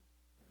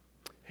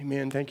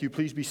Amen. Thank you.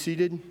 Please be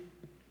seated.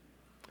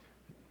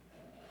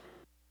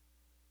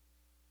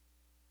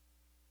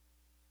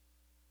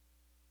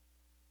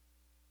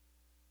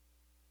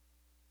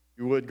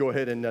 You would go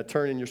ahead and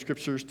turn in your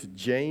scriptures to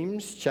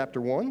James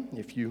chapter 1,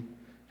 if you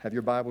have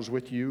your Bibles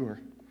with you, or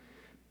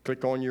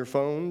click on your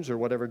phones or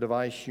whatever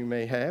device you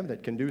may have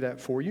that can do that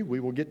for you. We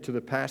will get to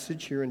the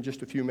passage here in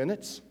just a few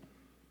minutes.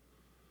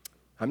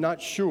 I'm not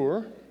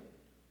sure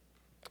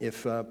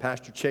if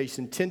Pastor Chase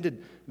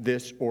intended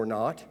this or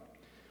not.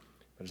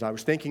 As I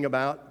was thinking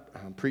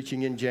about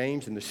preaching in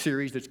James and the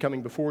series that's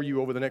coming before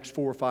you over the next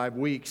 4 or 5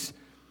 weeks,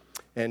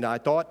 and I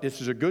thought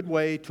this is a good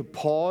way to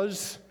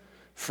pause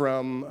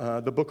from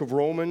the book of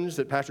Romans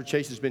that Pastor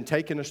Chase has been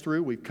taking us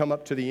through. We've come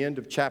up to the end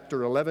of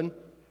chapter 11,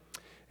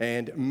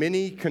 and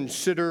many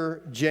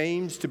consider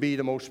James to be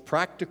the most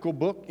practical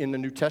book in the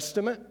New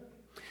Testament.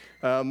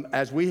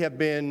 As we have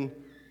been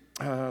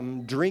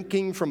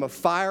drinking from a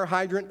fire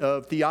hydrant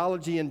of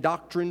theology and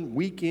doctrine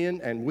week in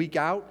and week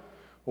out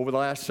over the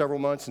last several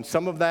months, and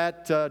some of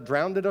that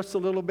drowned us a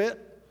little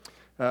bit.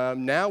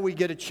 Now we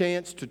get a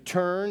chance to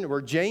turn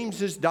where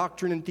James's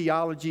doctrine and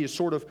theology is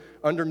sort of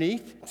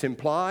underneath. It's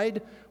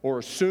implied or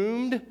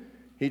assumed.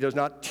 He does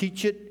not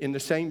teach it in the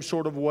same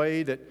sort of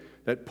way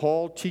that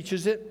Paul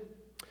teaches it.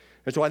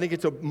 And so I think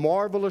it's a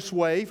marvelous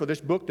way for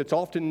this book that's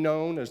often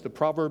known as the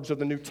Proverbs of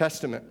the New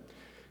Testament.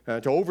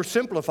 To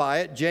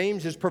oversimplify it,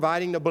 James is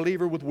providing the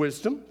believer with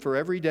wisdom for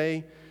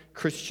everyday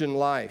Christian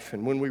life.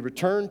 And when we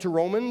return to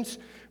Romans,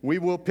 we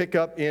will pick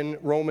up in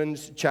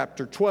Romans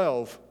chapter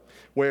 12,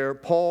 where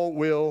Paul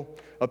will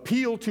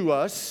appeal to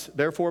us,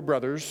 therefore,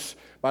 brothers,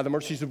 by the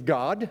mercies of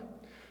God,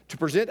 to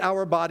present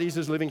our bodies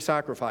as living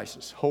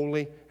sacrifices,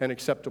 holy and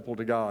acceptable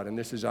to God. And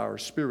this is our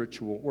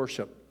spiritual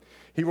worship.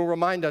 He will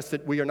remind us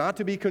that we are not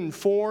to be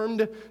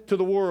conformed to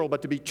the world,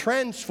 but to be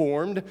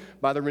transformed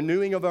by the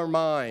renewing of our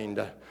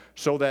mind,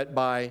 so that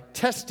by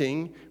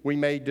testing we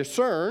may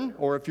discern,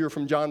 or if you're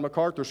from John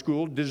MacArthur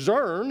School,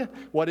 discern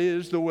what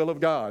is the will of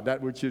God,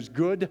 that which is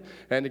good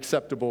and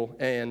acceptable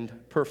and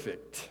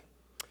perfect.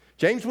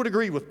 James would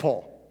agree with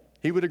Paul.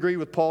 He would agree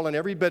with Paul in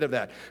every bit of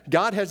that.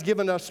 God has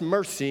given us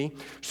mercy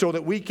so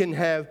that we can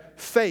have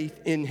faith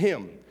in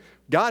Him.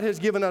 God has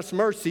given us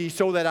mercy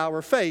so that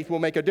our faith will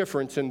make a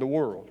difference in the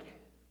world.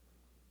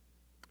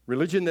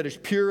 Religion that is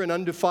pure and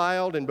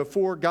undefiled and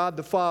before God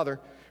the Father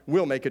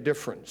will make a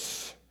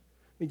difference.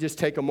 Let me just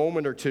take a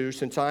moment or two,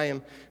 since I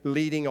am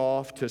leading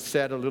off, to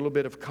set a little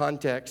bit of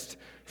context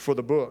for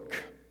the book.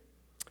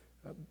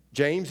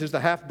 James is the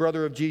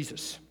half-brother of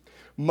Jesus.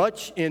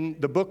 Much in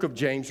the book of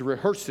James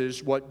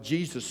rehearses what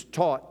Jesus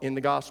taught in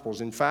the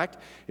Gospels. In fact,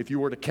 if you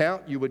were to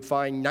count, you would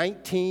find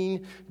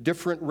 19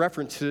 different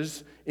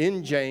references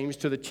in James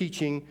to the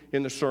teaching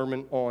in the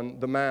Sermon on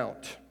the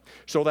Mount.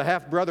 So the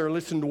half-brother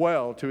listened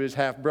well to his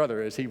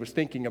half-brother as he was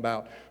thinking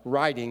about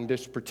writing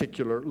this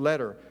particular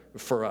letter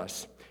for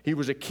us. He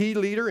was a key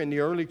leader in the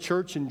early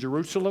church in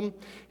Jerusalem.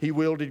 He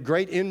wielded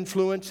great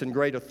influence and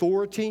great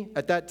authority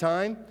at that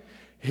time.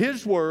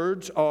 His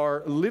words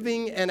are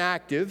living and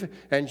active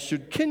and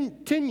should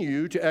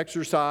continue to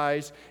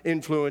exercise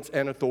influence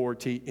and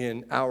authority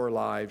in our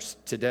lives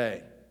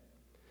today.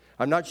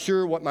 I'm not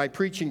sure what my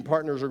preaching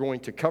partners are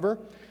going to cover.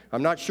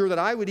 I'm not sure that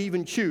I would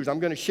even choose. I'm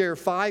going to share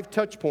 5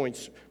 touch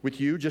points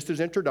with you just as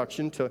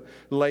introduction to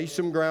lay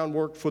some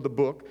groundwork for the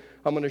book.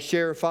 I'm going to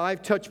share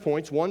 5 touch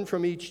points, one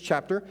from each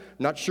chapter.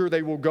 Not sure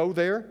they will go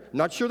there.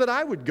 Not sure that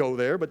I would go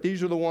there, but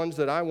these are the ones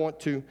that I want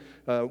to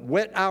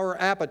whet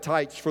our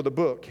appetites for the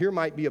book. Here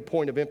might be a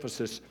point of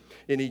emphasis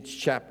in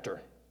each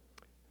chapter.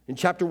 In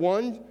chapter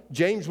 1,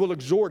 James will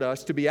exhort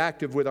us to be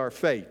active with our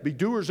faith. Be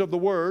doers of the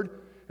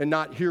word and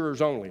not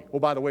hearers only. Oh,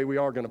 by the way, we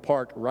are going to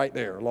park right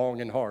there,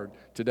 long and hard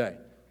today.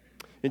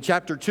 In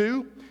chapter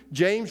 2,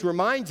 James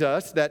reminds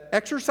us that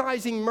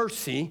exercising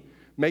mercy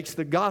makes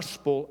the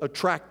gospel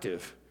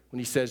attractive when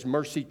he says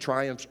mercy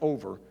triumphs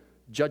over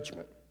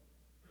judgment.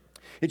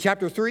 In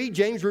chapter 3,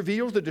 James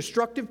reveals the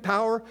destructive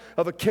power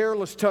of a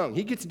careless tongue.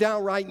 He gets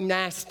downright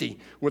nasty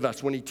with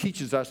us when he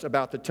teaches us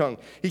about the tongue.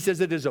 He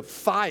says it is a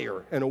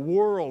fire and a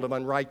world of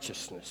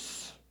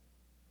unrighteousness.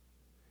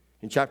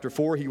 In chapter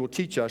 4, he will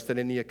teach us that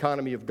in the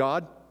economy of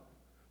God,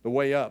 the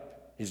way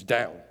up is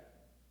down,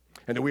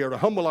 and that we are to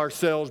humble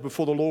ourselves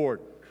before the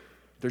Lord.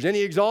 If there's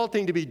any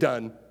exalting to be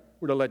done,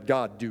 we're to let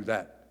God do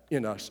that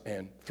in us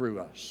and through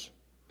us.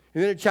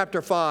 And then in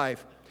chapter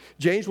 5,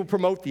 James will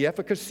promote the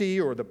efficacy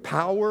or the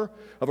power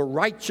of a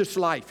righteous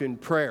life in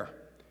prayer.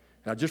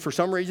 Now, just for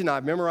some reason,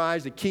 I've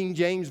memorized the King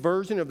James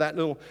Version of that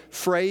little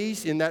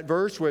phrase in that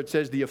verse where it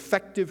says, the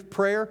effective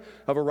prayer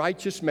of a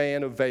righteous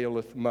man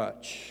availeth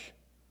much.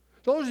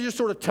 So those are just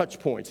sort of touch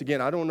points.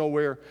 Again, I don't know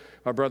where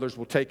our brothers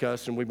will take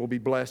us, and we will be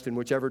blessed in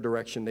whichever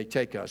direction they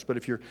take us. But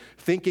if you're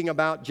thinking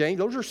about James,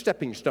 those are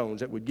stepping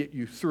stones that would get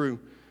you through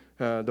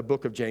the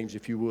book of James,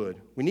 if you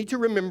would. We need to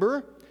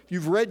remember, if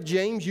you've read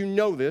James, you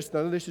know this.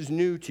 None of this is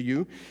new to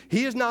you.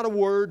 He is not a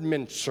word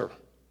mincer.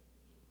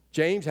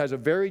 James has a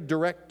very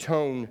direct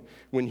tone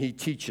when he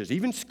teaches,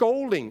 even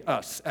scolding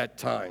us at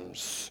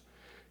times.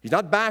 He's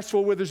not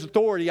bashful with his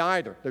authority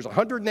either. There's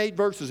 108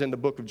 verses in the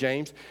book of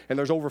James, and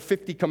there's over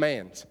 50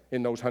 commands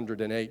in those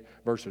 108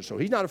 verses. So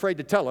he's not afraid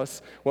to tell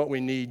us what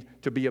we need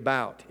to be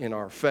about in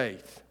our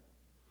faith.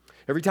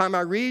 Every time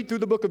I read through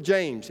the book of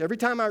James, every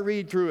time I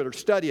read through it or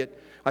study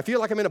it, I feel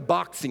like I'm in a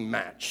boxing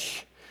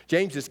match.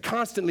 James is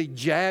constantly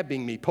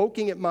jabbing me,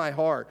 poking at my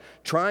heart,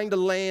 trying to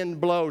land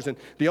blows. And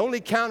the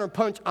only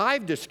counterpunch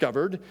I've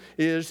discovered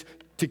is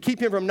to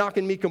keep him from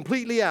knocking me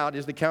completely out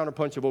is the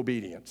counterpunch of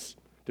obedience,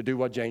 to do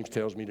what James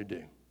tells me to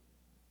do.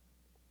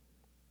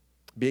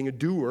 Being a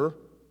doer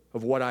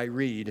of what I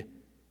read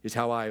is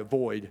how I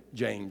avoid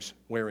James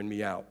wearing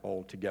me out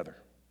altogether.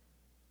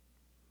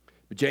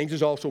 But James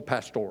is also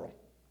pastoral.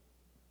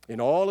 In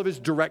all of his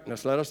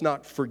directness, let us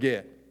not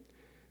forget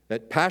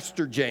that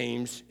Pastor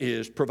James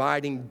is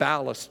providing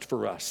ballast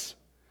for us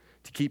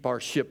to keep our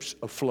ships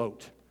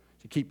afloat,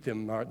 to keep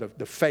them,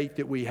 the faith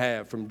that we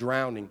have from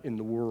drowning in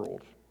the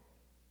world.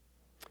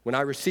 When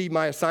I received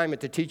my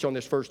assignment to teach on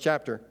this first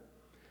chapter,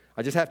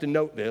 I just have to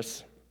note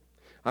this.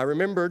 I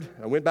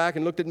went back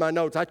and looked at my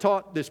notes. I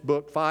taught this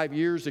book 5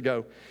 years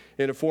ago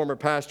in a former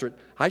pastorate.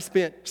 I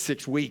spent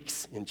 6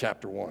 weeks in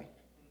chapter 1.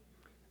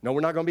 No,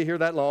 we're not going to be here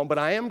that long, but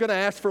I am going to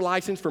ask for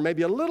license for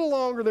maybe a little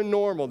longer than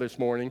normal this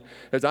morning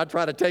as I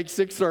try to take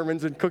 6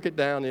 sermons and cook it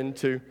down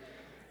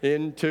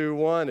into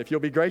one. If you'll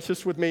be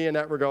gracious with me in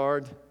that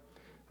regard,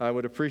 I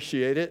would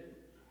appreciate it.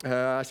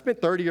 I spent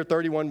 30 or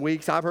 31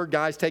 weeks. I've heard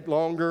guys take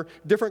longer,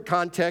 different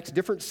context,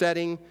 different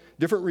setting,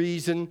 different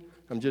reason.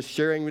 I'm just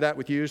sharing that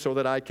with you so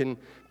that I can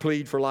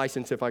plead for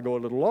license if I go a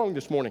little long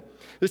this morning.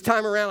 This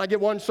time around, I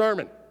get one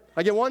sermon.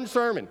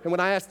 And when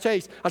I asked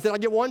Chase, I said, I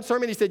get one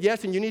sermon? He said,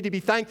 yes, and you need to be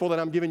thankful that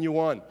I'm giving you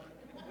one.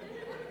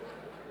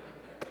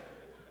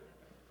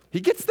 He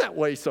gets that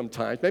way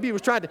sometimes. Maybe he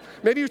was trying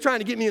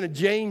to get me in a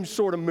James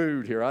sort of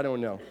mood here. I don't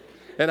know.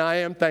 And I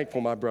am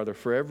thankful, my brother,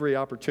 for every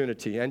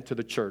opportunity, and to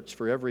the church,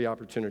 for every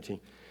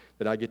opportunity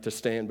that I get to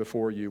stand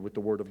before you with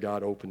the Word of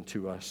God open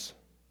to us.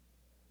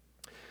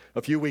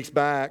 A few weeks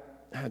back,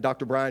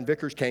 Dr. Brian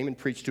Vickers came and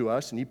preached to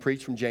us, and he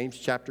preached from James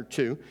chapter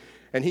 2.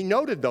 And he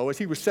noted, though, as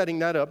he was setting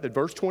that up, that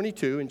verse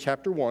 22 in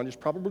chapter 1 is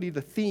probably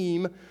the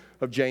theme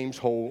of James'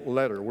 whole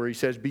letter, where he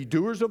says, be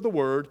doers of the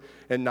word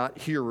and not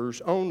hearers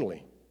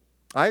only.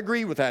 I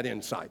agree with that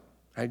insight.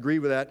 I agree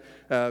with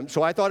that.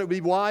 So I thought it would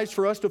be wise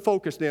for us to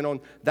focus then on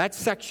that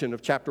section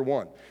of chapter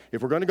 1.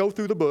 If we're going to go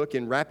through the book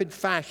in rapid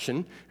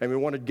fashion and we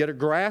want to get a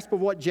grasp of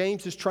what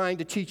James is trying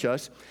to teach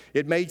us,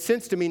 it made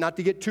sense to me not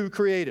to get too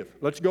creative.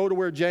 Let's go to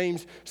where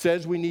James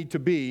says we need to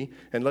be,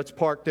 and let's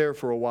park there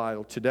for a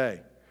while today.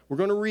 We're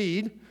going to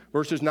read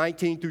verses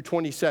 19 through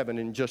 27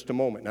 in just a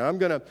moment. Now, I'm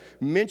going to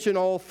mention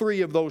all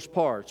 3 of those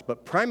parts,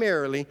 but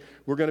primarily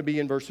we're going to be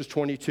in verses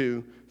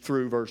 22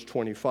 through verse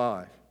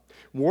 25.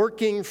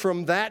 Working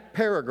from that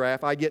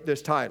paragraph, I get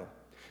this title,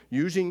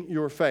 Using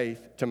Your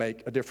Faith to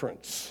Make a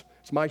Difference.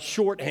 It's my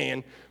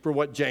shorthand for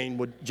what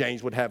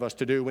James would have us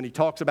to do when he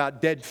talks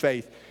about dead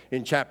faith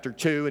in chapter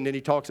 2, and then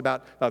he talks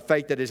about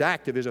faith that is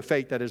active is a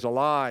faith that is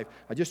alive.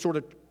 I just sort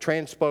of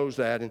transpose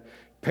that and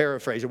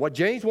paraphrase it. What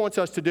James wants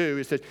us to do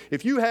is that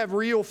if you have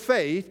real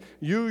faith,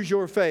 use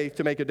your faith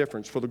to make a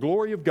difference for the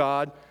glory of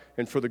God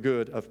and for the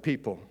good of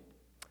people,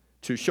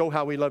 to show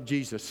how we love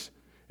Jesus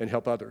and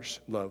help others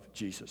love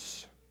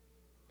Jesus.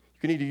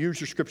 You can either use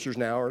your scriptures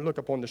now or look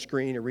up on the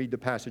screen and read the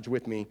passage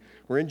with me.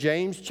 We're in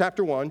James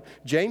chapter 1.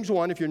 James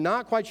 1, if you're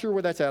not quite sure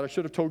where that's at, I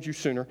should have told you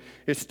sooner,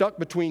 it's stuck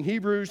between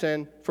Hebrews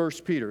and 1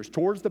 Peter. It's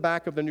towards the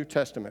back of the New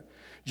Testament.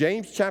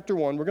 James chapter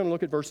 1, we're going to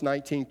look at verse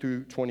 19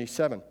 through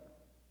 27.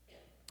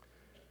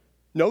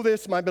 Know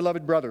this, my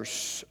beloved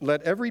brothers,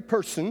 let every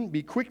person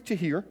be quick to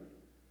hear,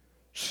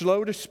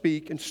 slow to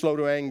speak, and slow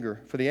to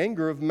anger. For the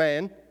anger of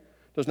man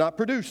does not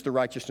produce the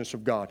righteousness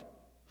of God.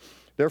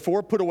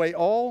 Therefore, put away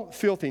all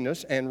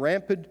filthiness and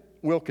rampant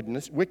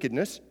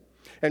wickedness,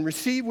 and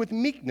receive with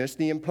meekness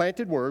the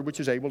implanted word which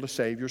is able to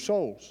save your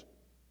souls.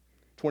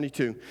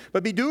 22.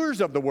 But be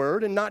doers of the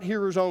word and not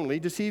hearers only,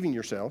 deceiving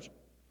yourselves.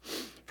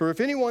 For if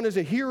anyone is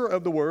a hearer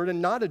of the word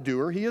and not a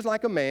doer, he is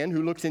like a man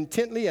who looks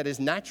intently at his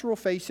natural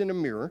face in a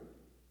mirror.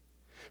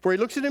 For he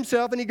looks at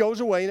himself and he goes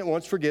away and at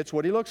once forgets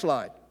what he looks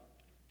like.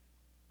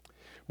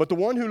 But the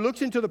one who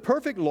looks into the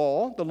perfect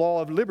law, the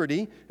law of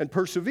liberty, and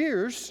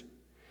perseveres,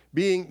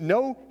 being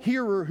no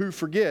hearer who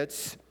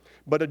forgets,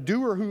 but a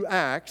doer who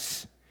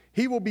acts,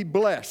 he will be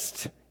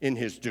blessed in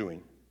his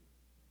doing.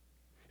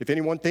 If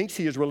anyone thinks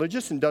he is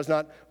religious and does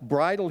not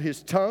bridle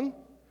his tongue,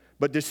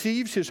 but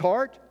deceives his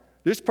heart,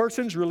 this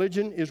person's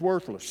religion is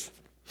worthless.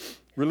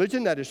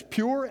 Religion that is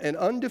pure and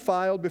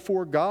undefiled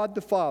before God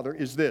the Father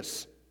is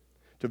this: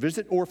 to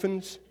visit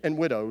orphans and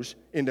widows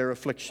in their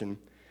affliction,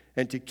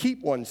 and to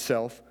keep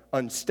oneself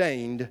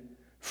unstained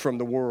from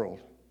the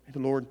world. May the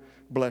Lord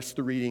bless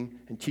the reading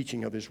and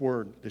teaching of his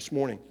word this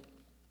morning.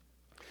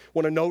 I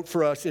want to note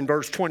for us in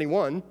verse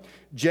 21,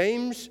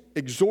 James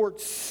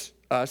exhorts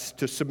us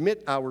to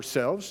submit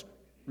ourselves,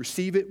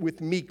 receive it with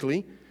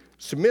meekly,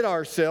 submit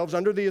ourselves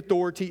under the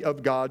authority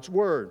of God's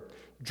word.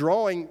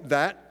 drawing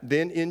that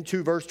then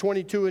into verse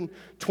 22 and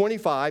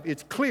 25,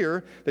 it's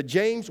clear that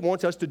James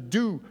wants us to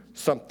do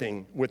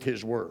something with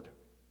his word.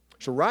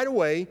 So right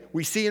away,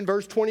 we see in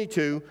verse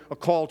 22 a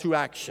call to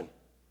action.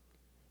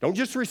 Don't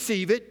just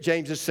receive it,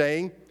 James is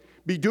saying.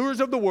 Be doers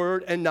of the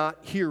word and not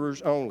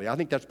hearers only. I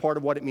think that's part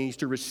of what it means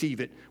to receive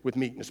it with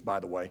meekness, by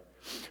the way.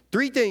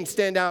 Three things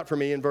stand out for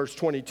me in verse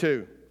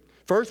 22.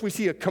 First, we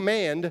see a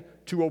command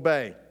to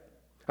obey.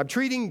 I'm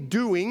treating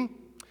doing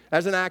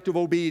as an act of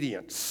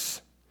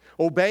obedience.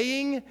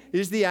 Obeying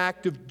is the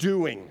act of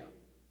doing.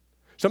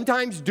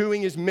 Sometimes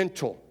doing is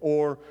mental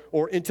or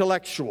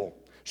intellectual.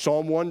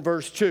 Psalm 1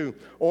 verse 2,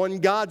 on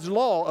God's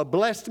law, a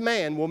blessed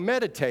man will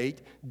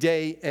meditate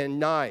day and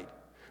night.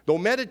 Though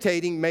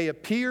meditating may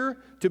appear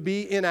to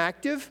be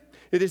inactive,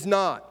 it is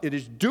not. It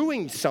is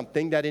doing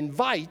something that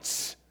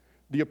invites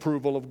the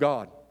approval of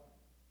God.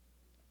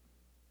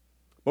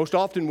 Most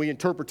often we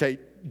interpret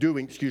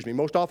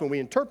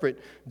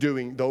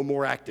doing, though,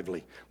 more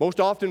actively. Most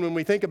often when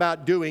we think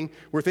about doing,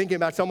 we're thinking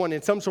about someone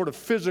in some sort of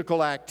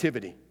physical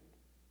activity.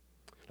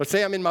 Let's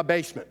say I'm in my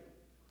basement.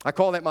 I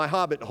call that my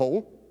hobbit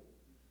hole.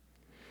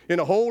 In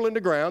a hole in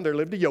the ground, there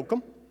lived a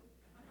yokum.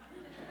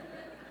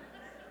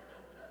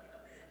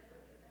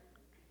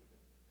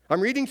 I'm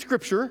reading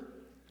Scripture,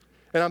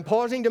 and I'm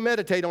pausing to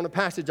meditate on a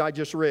passage I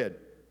just read.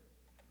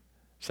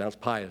 Sounds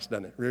pious,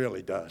 doesn't it?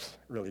 Really does.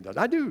 It really does.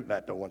 I do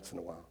that, though, once in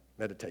a while.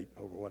 Meditate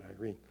over what I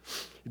read.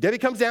 If Debbie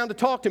comes down to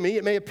talk to me,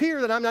 it may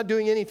appear that I'm not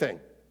doing anything.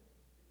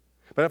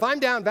 But if I'm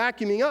down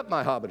vacuuming up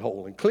my hobbit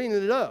hole and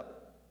cleaning it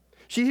up,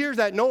 she hears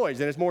that noise,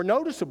 and it's more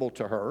noticeable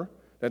to her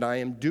that I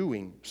am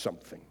doing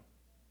something.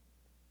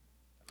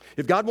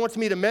 If God wants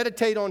me to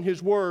meditate on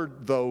His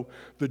Word, though,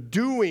 the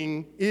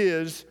doing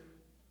is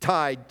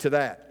tied to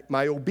that.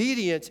 My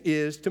obedience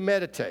is to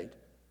meditate.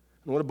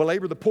 I don't want to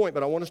belabor the point,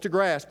 but I want us to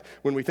grasp,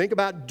 when we think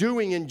about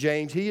doing in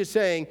James, he is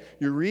saying,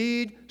 you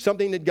read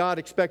something that God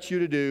expects you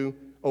to do,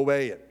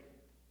 obey it.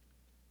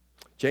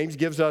 James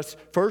gives us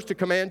first a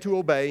command to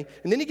obey,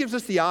 and then he gives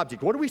us the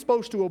object. What are we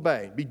supposed to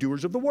obey? Be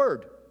doers of the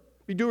word.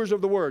 Be doers of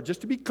the word.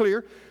 Just to be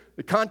clear,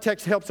 the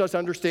context helps us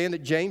understand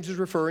that James is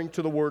referring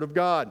to the word of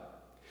God.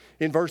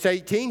 In verse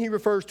 18, he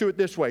refers to it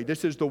this way.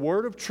 This is the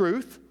word of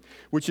truth,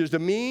 which is the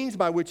means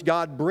by which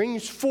God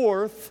brings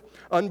forth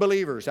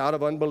unbelievers out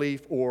of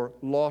unbelief or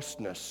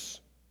lostness.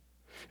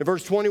 In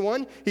verse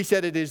 21, he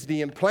said it is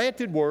the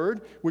implanted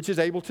word which is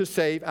able to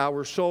save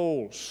our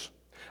souls.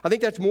 I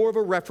think that's more of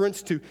a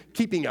reference to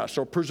keeping us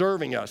or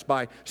preserving us.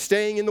 By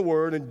staying in the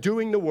word and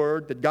doing the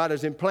word that God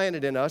has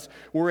implanted in us,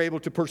 we're able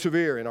to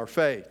persevere in our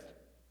faith.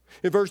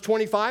 In verse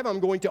 25,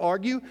 I'm going to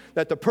argue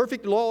that the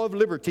perfect law of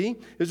liberty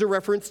is a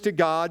reference to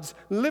God's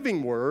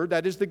living word,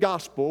 that is the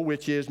gospel,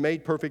 which is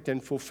made perfect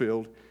and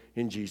fulfilled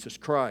in Jesus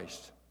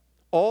Christ.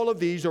 All of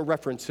these are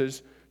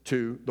references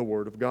to the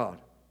word of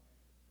God.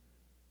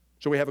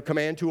 So we have a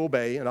command to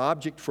obey, an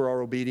object for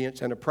our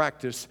obedience, and a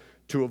practice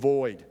to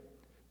avoid.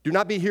 Do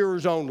not be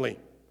hearers only.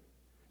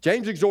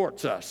 James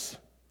exhorts us.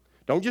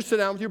 Don't just sit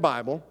down with your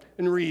Bible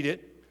and read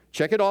it,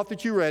 check it off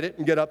that you read it,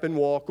 and get up and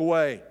walk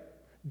away.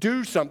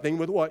 Do something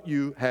with what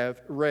you have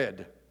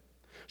read.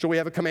 So we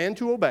have a command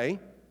to obey.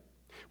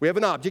 We have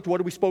an object. What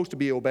are we supposed to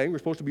be obeying? We're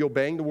supposed to be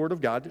obeying the word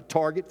of God. The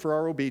target for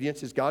our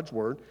obedience is God's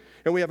word.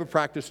 And we have a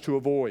practice to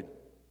avoid.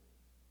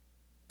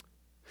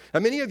 Now,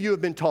 many of you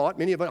have been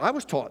taught, I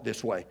was taught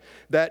this way,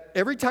 that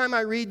every time I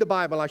read the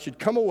Bible, I should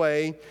come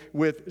away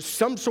with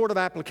some sort of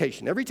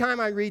application. Every time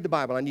I read the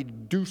Bible, I need to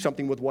do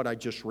something with what I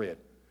just read.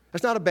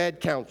 That's not a bad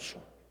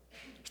counsel.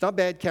 It's not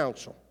bad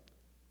counsel.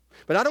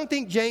 But I don't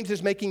think James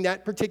is making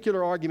that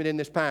particular argument in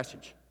this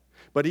passage.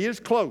 But he is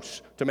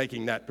close to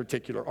making that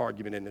particular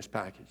argument in this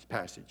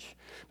passage.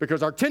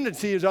 Because our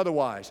tendency is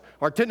otherwise.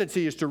 Our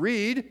tendency is to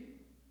read,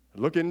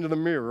 look into the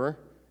mirror,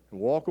 and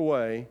walk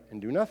away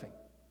and do nothing,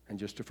 and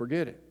just to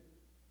forget it.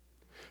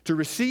 To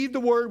receive the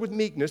word with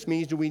meekness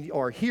means that we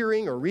are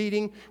hearing or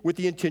reading with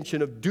the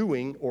intention of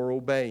doing or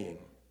obeying.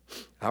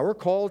 Our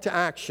call to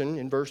action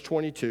in verse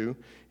 22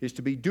 is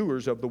to be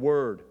doers of the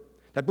word.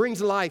 That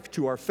brings life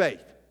to our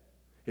faith.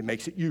 It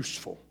makes it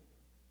useful.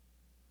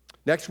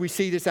 Next, we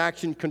see this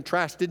action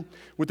contrasted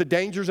with the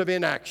dangers of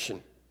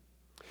inaction.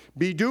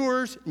 Be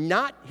doers,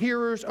 not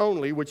hearers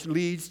only, which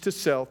leads to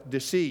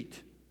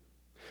self-deceit.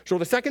 So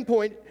the second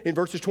point in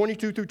verses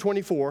 22 through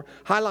 24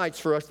 highlights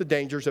for us the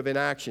dangers of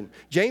inaction.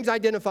 James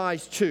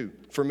identifies two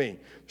for me.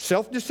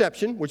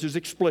 Self-deception, which is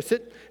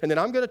explicit, and then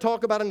I'm going to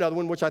talk about another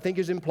one, which I think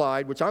is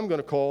implied, which I'm going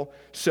to call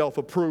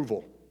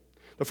self-approval.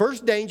 The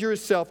first danger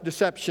is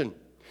self-deception.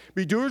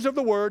 Be doers of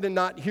the word and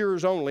not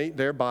hearers only,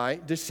 thereby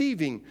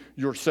deceiving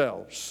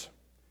yourselves.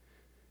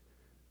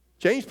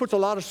 James puts a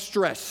lot of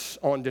stress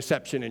on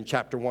deception in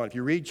chapter 1. If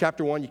you read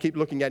chapter 1, you keep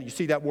looking at it, you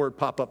see that word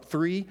pop up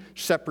 3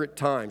 separate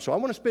times. So I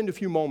want to spend a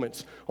few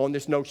moments on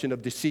this notion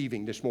of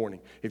deceiving this morning.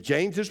 If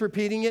James is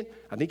repeating it,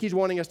 I think he's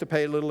wanting us to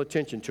pay a little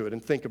attention to it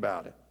and think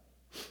about it.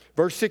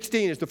 Verse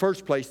 16 is the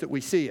first place that we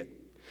see it.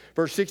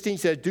 Verse 16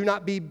 says, "Do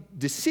not be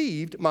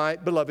deceived, my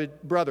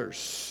beloved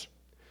brothers."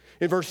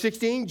 In verse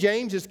 16,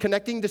 James is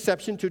connecting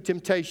deception to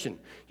temptation.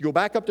 You go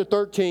back up to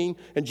 13,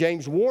 and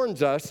James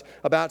warns us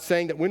about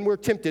saying that when we're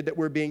tempted, that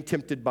we're being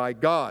tempted by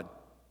God.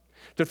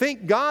 To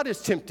think God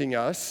is tempting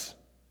us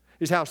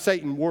is how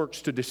Satan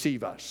works to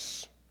deceive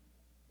us.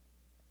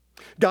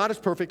 God is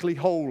perfectly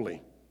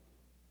holy.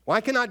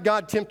 Why cannot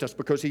God tempt us?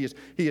 Because He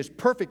is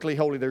perfectly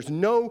holy. There's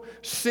no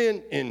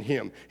sin in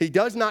Him. He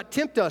does not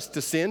tempt us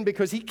to sin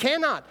because He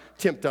cannot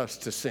tempt us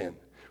to sin.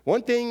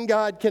 One thing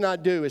God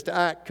cannot do is to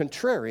act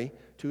contrary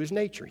to His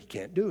nature. He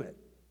can't do it.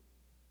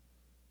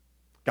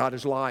 God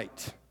is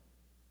light.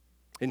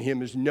 In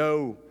Him is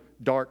no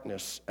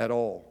darkness at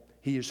all.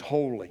 He is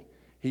holy.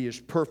 He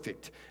is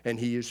perfect, and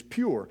He is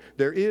pure.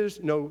 There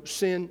is no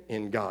sin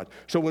in God.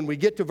 So when we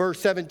get to verse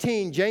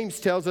 17,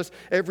 James tells us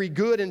every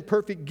good and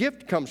perfect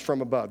gift comes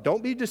from above.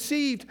 Don't be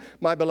deceived,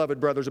 my beloved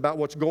brothers, about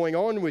what's going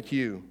on with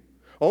you.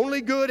 Only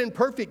good and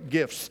perfect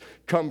gifts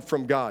come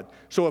from God.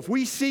 So if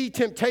we see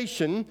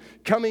temptation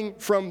coming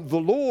from the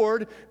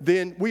Lord,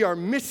 then we are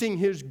missing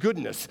His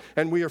goodness,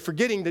 and we are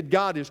forgetting that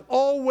God is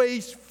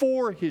always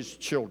for His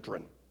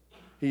children.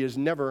 He is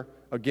never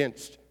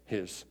against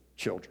His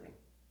children.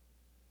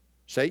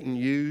 Satan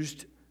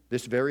used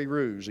this very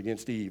ruse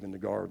against Eve in the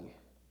garden.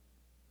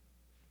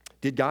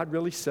 Did God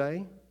really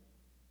say?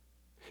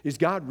 Is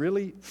God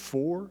really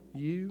for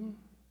you?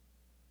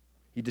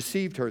 He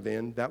deceived her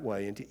then that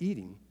way into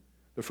eating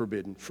the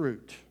forbidden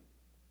fruit.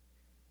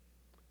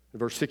 In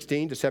verse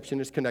 16, deception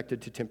is connected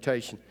to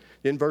temptation.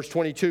 In verse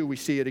 22, we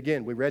see it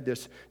again. We read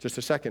this just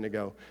a second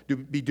ago.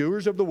 Be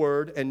doers of the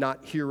word and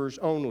not hearers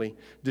only,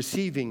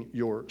 deceiving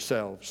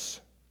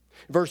yourselves.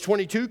 Verse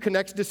 22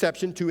 connects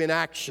deception to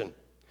inaction.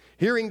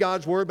 Hearing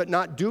God's word but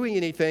not doing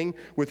anything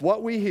with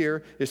what we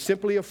hear is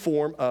simply a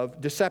form of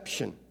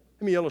deception.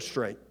 Let me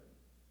illustrate.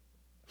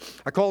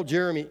 I called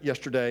Jeremy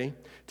yesterday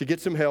to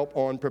get some help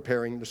on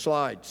preparing the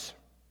slides.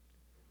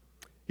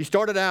 He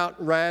started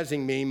out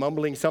razzing me,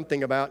 mumbling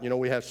something about,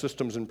 we have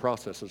systems and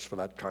processes for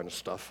that kind of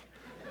stuff.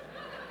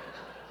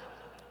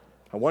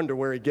 I wonder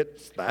where he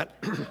gets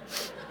that.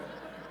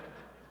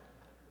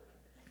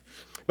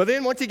 But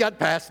then once he got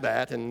past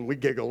that and we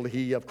giggled,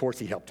 of course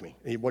he helped me.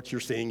 What you're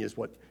seeing is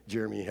what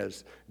Jeremy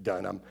has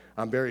done.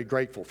 I'm very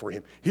grateful for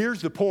him.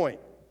 Here's the point.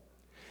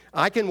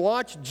 I can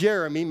watch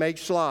Jeremy make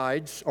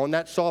slides on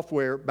that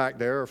software back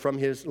there or from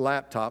his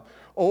laptop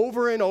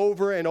over and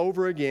over and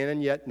over again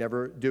and yet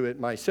never do it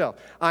myself.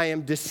 I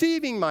am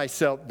deceiving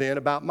myself then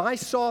about my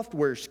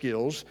software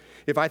skills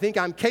if I think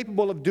I'm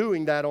capable of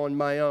doing that on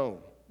my own.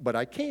 But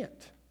I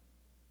can't.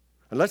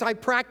 Unless I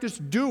practice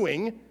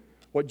doing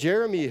what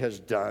Jeremy has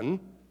done,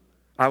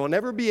 I will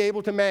never be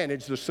able to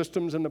manage the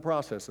systems and the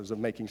processes of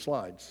making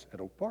slides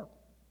at Oak Park.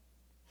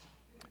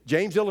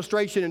 James'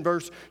 illustration in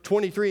verse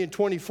 23 and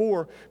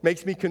 24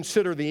 makes me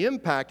consider the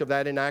impact of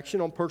that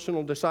inaction on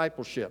personal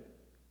discipleship.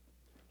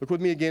 Look with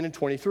me again in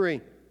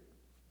 23.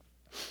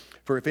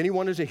 For if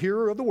anyone is a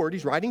hearer of the word,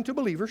 he's writing to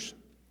believers.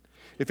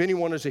 If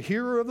anyone is a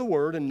hearer of the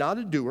word and not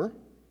a doer,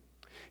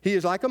 he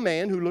is like a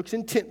man who looks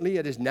intently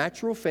at his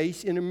natural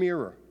face in a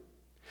mirror.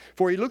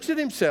 For he looks at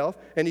himself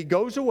and he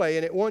goes away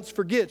and at once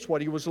forgets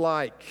what he was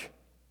like.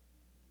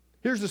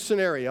 Here's the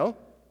scenario.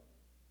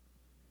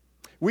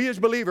 We as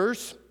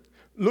believers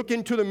look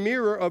into the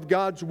mirror of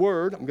God's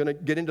word. I'm going to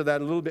get into that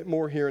a little bit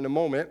more here in a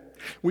moment.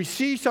 We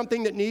see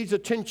something that needs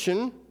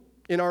attention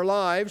in our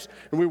lives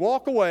and we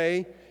walk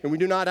away and we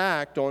do not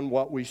act on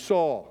what we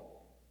saw.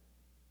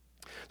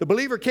 The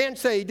believer can't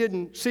say he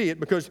didn't see it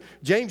because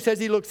James says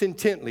he looks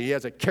intently. He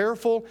has a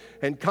careful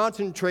and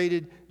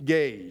concentrated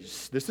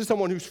gaze. This is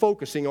someone who's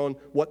focusing on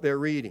what they're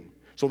reading.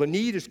 So the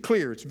need is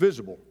clear. It's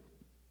visible.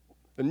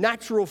 The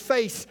natural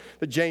face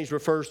that James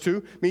refers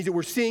to means that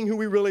we're seeing who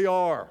we really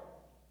are.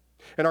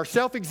 And our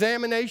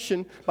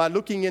self-examination by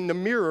looking in the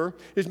mirror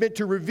is meant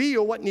to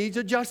reveal what needs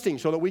adjusting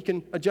so that we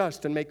can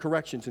adjust and make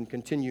corrections and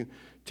continue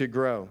to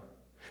grow.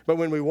 But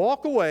when we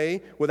walk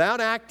away without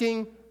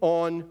acting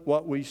on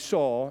what we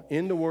saw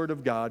in the Word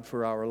of God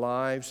for our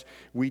lives,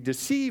 we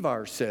deceive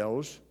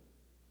ourselves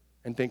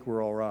and think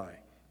we're all right.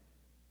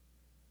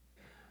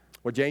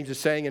 What James is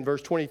saying in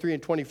verse 23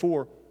 and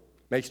 24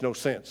 makes no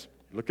sense.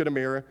 You look at a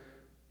mirror,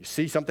 you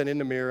see something in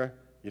the mirror,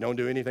 you don't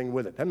do anything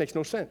with it. That makes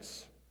no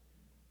sense.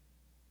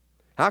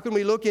 How can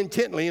we look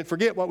intently and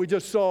forget what we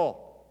just saw?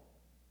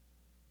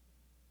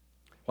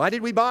 Why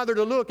did we bother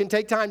to look and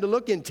take time to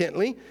look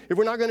intently if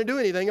we're not going to do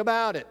anything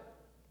about it?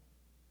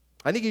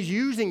 I think he's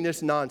using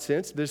this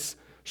nonsense, this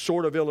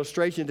sort of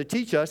illustration, to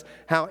teach us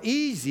how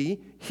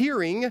easy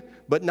hearing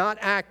but not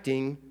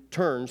acting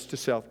turns to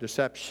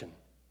self-deception.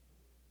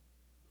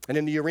 And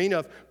in the arena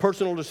of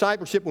personal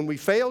discipleship, when we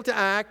fail to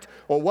act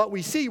on what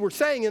we see, we're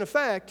saying, in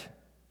effect,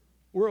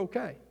 we're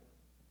okay.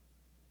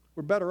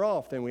 We're better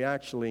off than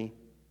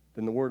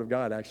the Word of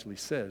God actually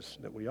says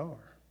that we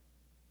are.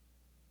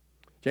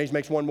 James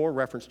makes one more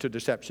reference to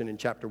deception in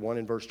chapter 1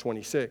 in verse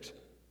 26.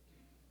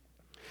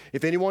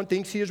 If anyone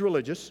thinks he is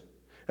religious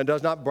and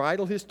does not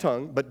bridle his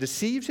tongue, but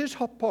deceives his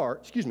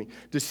heart,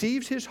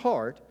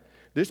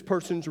 this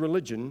person's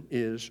religion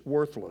is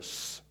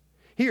worthless.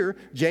 Here,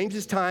 James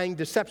is tying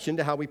deception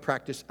to how we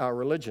practice our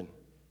religion.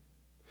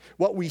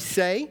 What we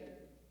say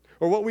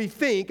or what we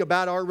think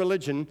about our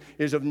religion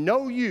is of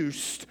no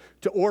use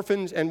to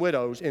orphans and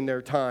widows in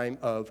their time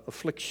of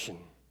affliction.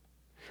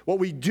 What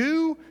we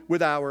do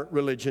with our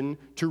religion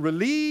to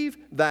relieve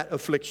that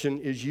affliction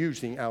is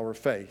using our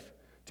faith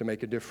to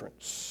make a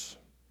difference.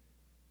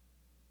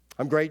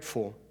 I'm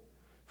grateful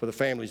for the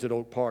families at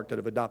Oak Park that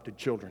have adopted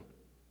children,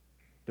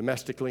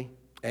 domestically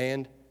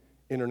and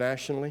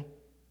internationally.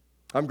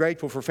 I'm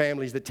grateful for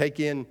families that take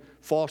in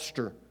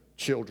foster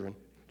children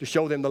to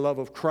show them the love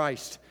of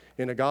Christ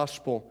in a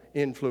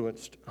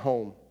gospel-influenced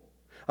home.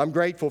 I'm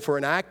grateful for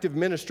an active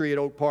ministry at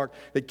Oak Park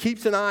that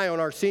keeps an eye on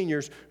our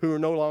seniors who are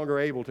no longer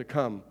able to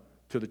come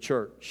to the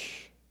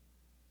church.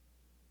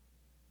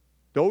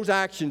 Those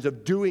actions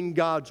of doing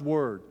God's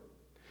word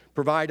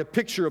provide a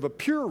picture of a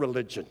pure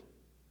religion,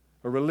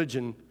 a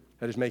religion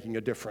that is making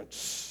a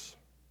difference.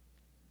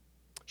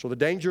 So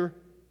the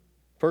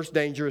first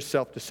danger is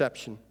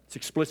self-deception. It's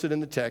explicit in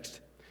the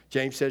text.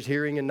 James says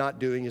hearing and not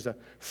doing is a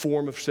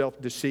form of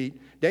self-deceit.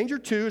 Danger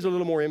 2 is a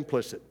little more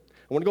implicit.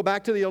 I want to go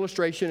back to the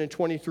illustration in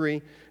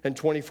 23 and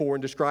 24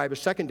 and describe a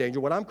second danger,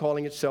 what I'm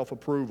calling it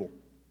self-approval.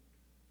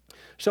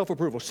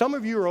 Self-approval. Some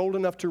of you are old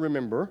enough to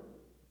remember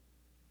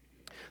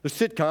the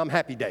sitcom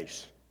Happy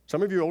Days.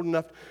 Some of you are old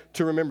enough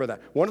to remember that.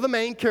 One of the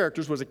main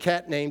characters was a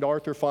cat named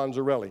Arthur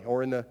Fonzarelli,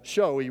 or in the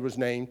show he was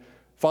named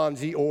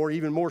Fonzie, or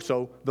even more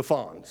so, the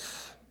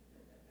Fonz.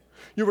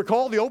 You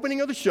recall the opening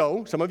of the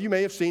show. Some of you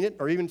may have seen it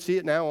or even see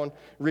it now on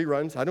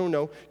reruns. I don't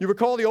know. You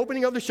recall the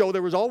opening of the show.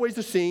 There was always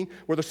a scene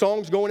where the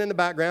song's going in the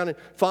background and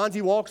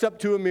Fonzie walks up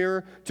to a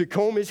mirror to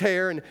comb his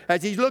hair. And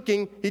as he's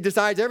looking, he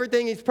decides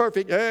everything is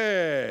perfect.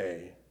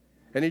 Hey!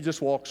 And he just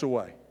walks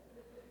away.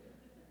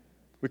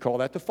 We call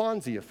that the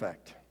Fonzie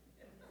effect.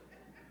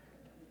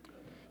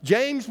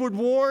 James would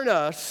warn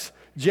us,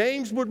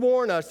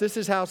 this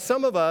is how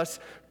some of us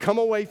come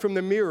away from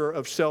the mirror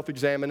of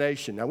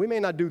self-examination. Now, we may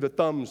not do the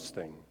thumbs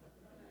thing,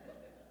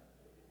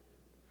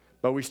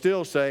 but we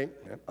still say,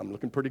 I'm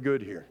looking pretty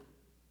good here.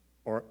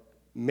 Or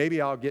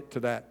maybe I'll get to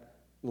that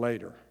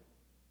later.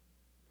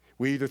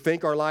 We either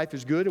think our life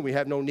is good and we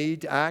have no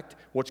need to act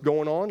what's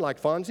going on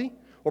like Fonzie,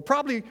 or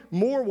probably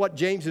more what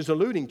James is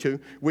alluding to.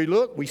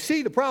 We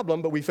see the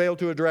problem, but we fail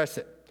to address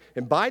it.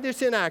 And by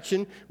this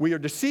inaction, we are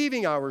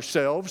deceiving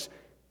ourselves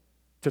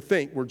to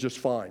think we're just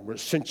fine. We're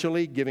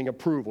essentially giving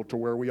approval to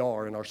where we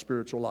are in our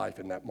spiritual life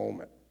in that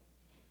moment.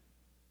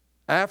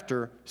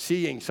 After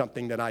seeing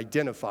something that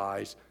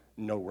identifies,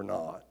 no, we're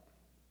not.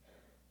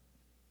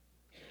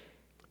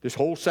 This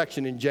whole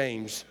section in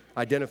James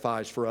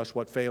identifies for us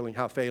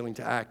how failing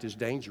to act is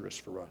dangerous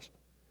for us.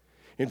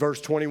 In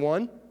verse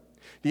 21,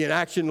 the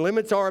inaction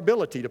limits our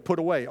ability to put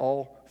away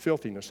all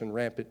filthiness and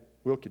rampant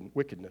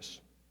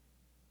wickedness.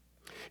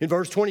 In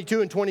verse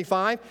 22 and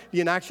 25, the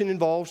inaction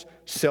involves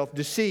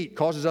self-deceit,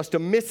 causes us to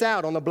miss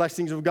out on the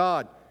blessings of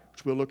God,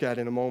 which we'll look at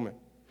in a moment.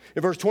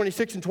 In verse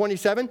 26 and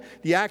 27,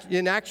 the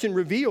inaction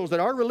reveals that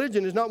our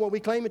religion is not what we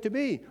claim it to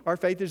be. Our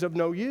faith is of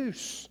no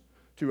use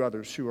to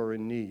others who are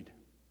in need.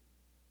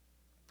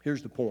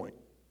 Here's the point.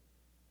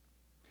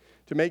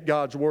 To make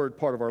God's word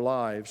part of our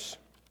lives,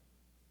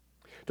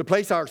 to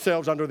place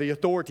ourselves under the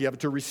authority of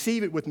it, to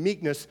receive it with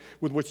meekness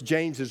with which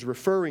James is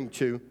referring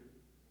to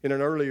in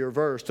an earlier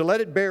verse. To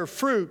let it bear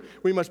fruit,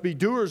 we must be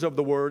doers of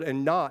the word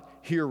and not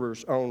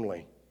hearers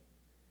only.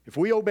 If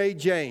we obey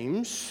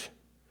James,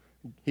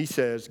 he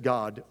says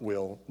God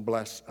will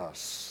bless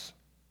us.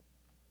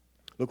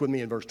 Look with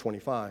me in verse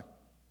 25.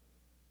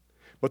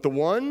 But the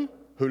one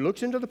who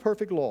looks into the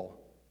perfect law,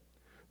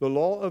 the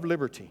law of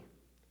liberty,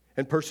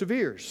 and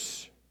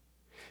perseveres,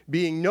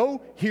 being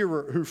no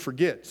hearer who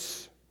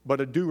forgets,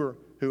 but a doer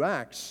who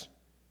acts,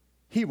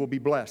 he will be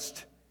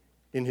blessed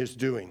in his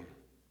doing.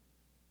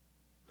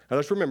 Now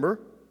let's remember,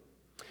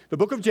 the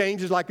book of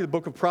James is like the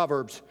book of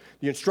Proverbs.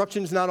 The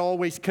instruction's not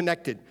always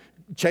connected.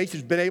 Chase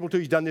has been able to,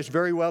 he's done this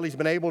very well. He's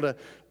been able to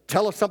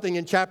tell us something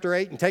in chapter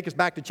 8 and take us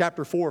back to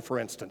chapter 4, for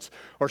instance.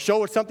 Or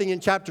show us something in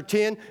chapter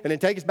 10 and then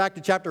take us back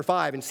to chapter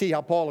 5 and see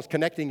how Paul is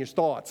connecting his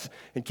thoughts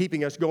and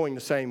keeping us going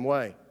the same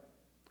way.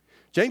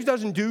 James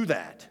doesn't do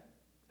that.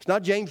 It's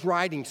not James'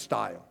 writing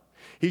style.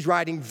 He's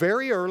writing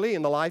very early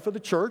in the life of the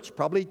church,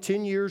 probably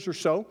 10 years or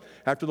so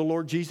after the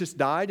Lord Jesus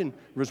died and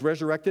was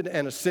resurrected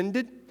and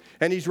ascended.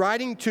 And he's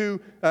writing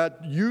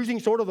using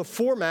sort of the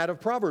format of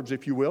Proverbs,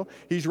 if you will.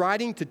 He's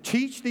writing to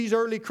teach these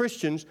early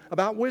Christians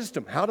about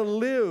wisdom, how to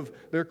live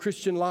their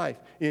Christian life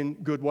in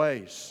good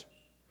ways.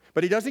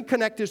 But he doesn't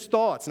connect his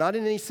thoughts, not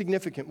in any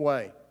significant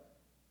way.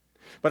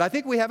 But I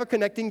think we have a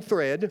connecting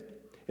thread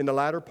in the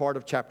latter part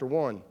of chapter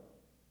 1.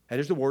 That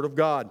is the Word of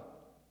God.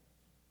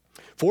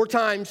 4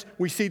 times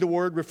we see the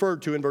word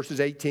referred to in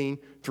verses 18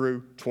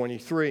 through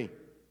 23.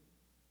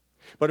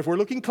 But if we're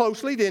looking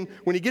closely, then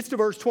when he gets to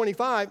verse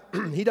 25,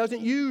 he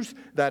doesn't use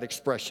that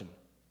expression.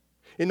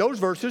 In those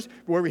verses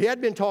where he had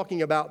been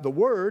talking about the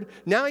word,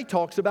 now he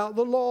talks about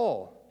the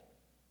law.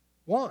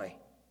 Why?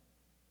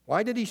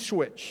 Why did he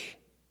switch?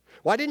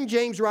 Why didn't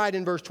James write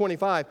in verse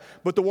 25,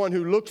 but the one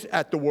who looks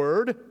at the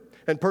word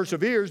and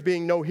perseveres,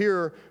 being no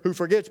hearer who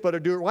forgets, but a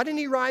doer. Why didn't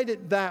he write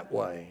it that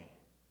way?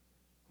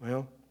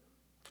 Well,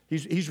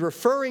 he's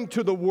referring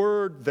to the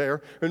Word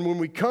there. And when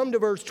we come to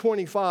verse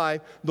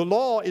 25, the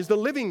law is the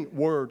living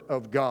Word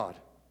of God.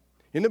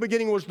 In the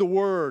beginning was the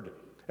Word,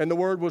 and the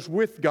Word was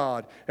with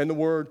God, and the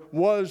Word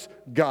was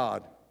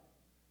God.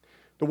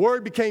 The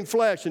Word became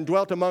flesh and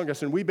dwelt among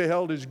us, and we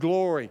beheld His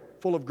glory,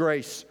 full of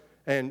grace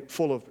and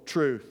full of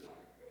truth.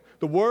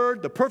 The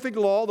Word, the perfect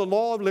law, the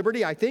law of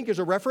liberty, I think is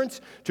a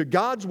reference to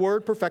God's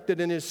Word perfected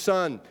in His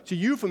Son. It's a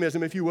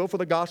euphemism, if you will, for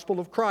the gospel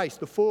of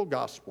Christ, the full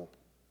gospel.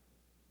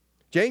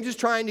 James is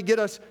trying to get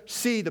us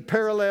see the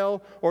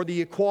parallel or the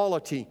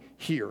equality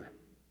here.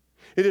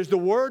 It is the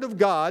Word of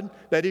God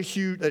it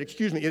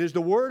is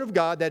the Word of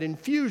God that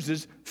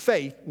infuses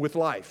faith with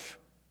life.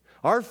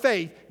 Our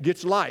faith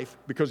gets life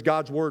because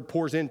God's Word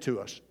pours into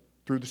us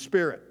through the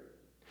Spirit.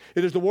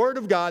 It is the Word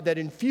of God that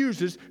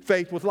infuses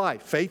faith with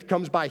life. Faith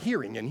comes by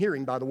hearing, and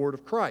hearing by the Word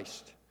of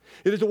Christ.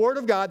 It is the Word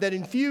of God that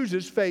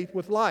infuses faith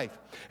with life.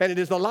 And it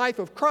is the life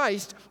of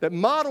Christ that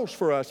models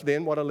for us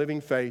then what a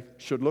living faith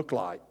should look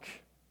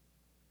like.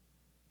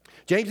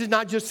 James is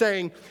not just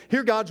saying,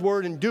 hear God's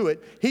Word and do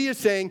it. He is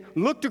saying,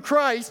 look to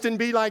Christ and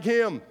be like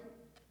Him.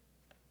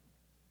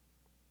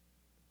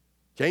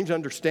 James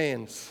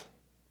understands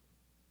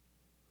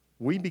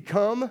we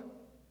become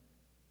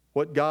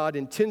what God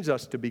intends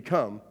us to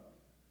become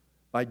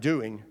by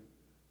doing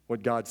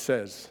what God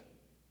says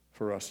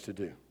for us to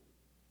do.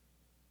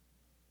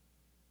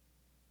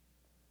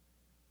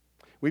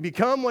 We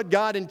become what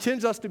God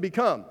intends us to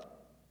become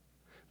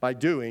by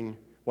doing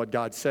what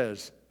God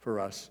says for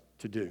us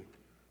to do.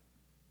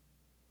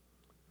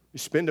 We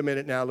spend a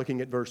minute now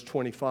looking at verse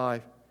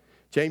 25.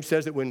 James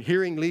says that when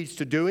hearing leads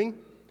to doing,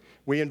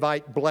 we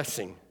invite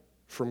blessing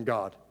from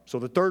God. So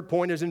the third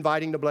point is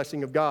inviting the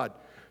blessing of God.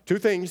 Two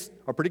things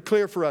are pretty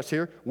clear for us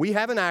here. We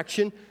have an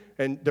action,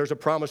 and there's a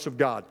promise of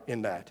God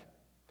in that.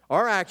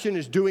 Our action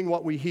is doing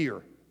what we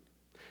hear.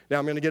 Now,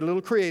 I'm going to get a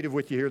little creative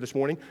with you here this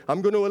morning.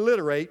 I'm going to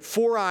alliterate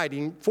four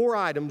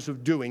items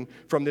of doing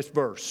from this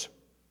verse.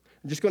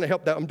 I'm just going to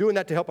help that. I'm doing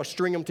that to help us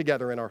string them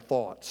together in our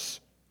thoughts.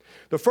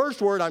 The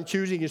first word I'm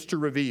choosing is to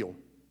reveal.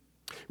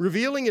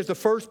 Revealing is the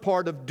first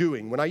part of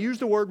doing. When I use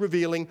the word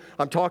revealing,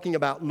 I'm talking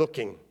about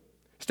looking.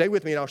 Stay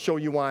with me and I'll show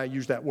you why I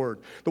use that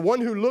word. The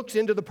one who looks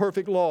into the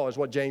perfect law is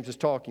what James is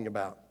talking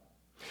about.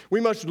 We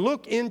must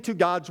look into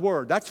God's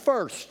Word. That's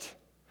first.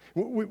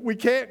 We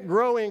can't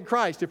grow in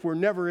Christ if we're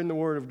never in the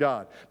Word of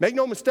God. Make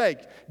no mistake,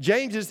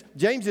 James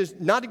is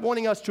not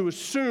wanting us to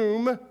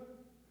assume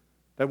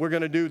that we're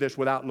going to do this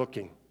without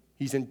looking.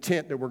 He's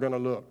intent that we're going to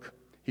look.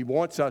 He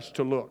wants us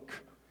to look.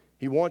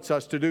 He wants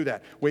us to do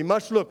that. We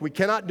must look. We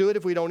cannot do it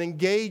if we don't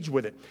engage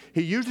with it.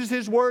 He uses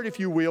His Word, if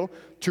you will,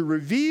 to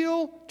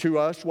reveal to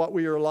us what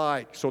we are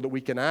like so that we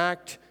can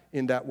act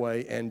in that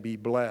way and be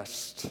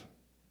blessed.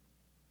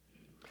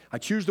 I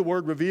choose the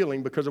word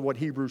revealing because of what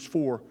Hebrews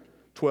 4,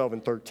 12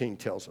 and 13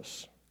 tells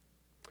us.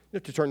 You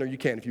have to turn there, you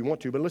can if you want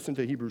to, but listen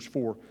to Hebrews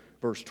 4,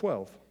 verse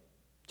 12.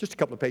 Just a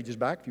couple of pages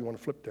back if you want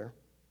to flip there.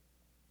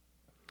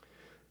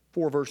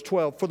 4, verse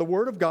 12. For the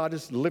Word of God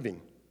is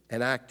living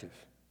and active,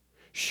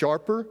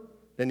 sharper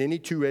than any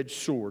two-edged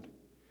sword,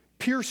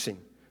 piercing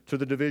to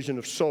the division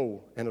of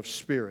soul and of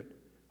spirit,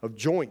 of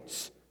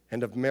joints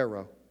and of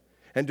marrow,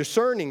 and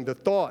discerning the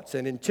thoughts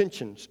and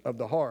intentions of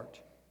the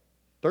heart.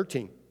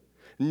 13.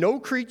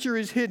 No creature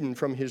is hidden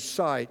from His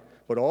sight,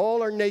 but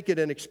all are naked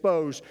and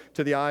exposed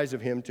to the eyes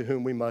of Him to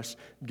whom we must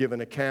give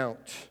an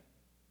account.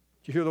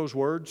 Do you hear those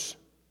words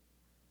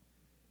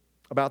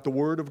about the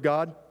Word of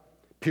God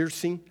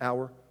piercing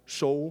our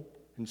soul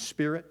and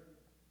spirit,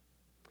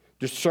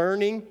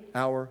 discerning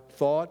our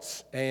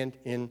thoughts and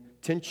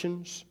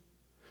intentions?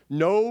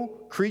 No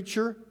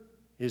creature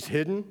is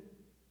hidden.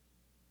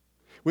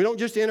 We don't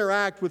just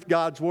interact with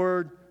God's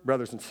Word,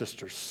 brothers and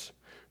sisters.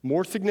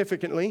 More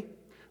significantly,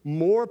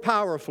 more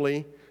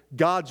powerfully,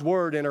 God's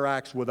Word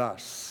interacts with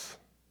us.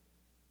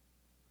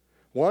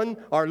 One,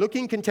 our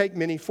looking can take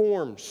many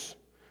forms.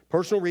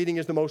 Personal reading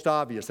is the most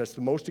obvious. That's the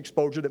most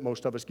exposure that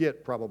most of us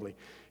get, probably.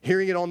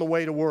 Hearing it on the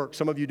way to work.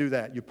 Some of you do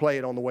that. You play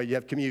it on the way. You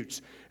have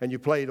commutes, and you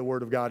play the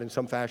Word of God in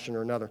some fashion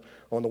or another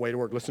on the way to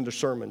work. Listen to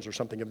sermons or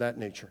something of that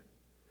nature.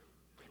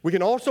 We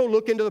can also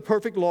look into the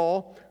perfect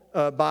law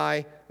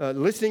by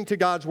listening to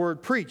God's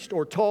Word preached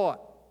or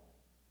taught.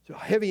 It's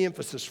a heavy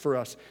emphasis for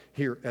us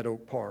here at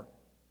Oak Park.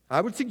 I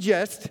would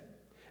suggest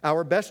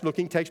our best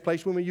looking takes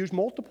place when we use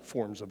multiple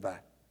forms of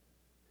that.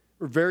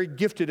 We're very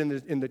gifted in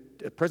the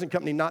present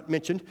company not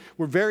mentioned.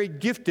 We're very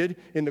gifted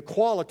in the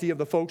quality of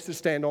the folks that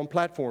stand on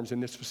platforms in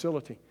this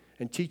facility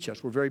and teach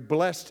us. We're very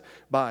blessed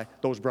by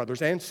those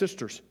brothers and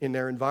sisters in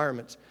their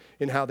environments,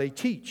 in how they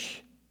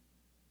teach.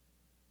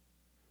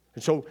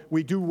 And so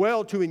we do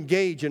well to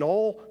engage in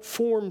all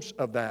forms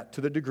of that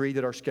to the degree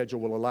that our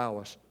schedule will allow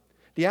us.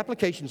 The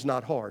application's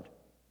not hard.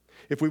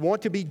 If we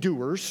want to be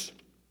doers,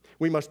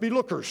 we must be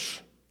lookers.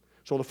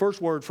 So the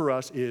first word for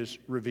us is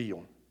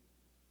reveal.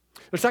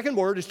 The second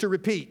word is to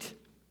repeat.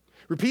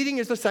 Repeating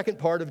is the second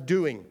part of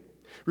doing.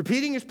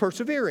 Repeating is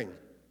persevering.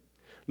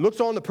 looks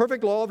on the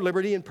perfect law of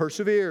liberty and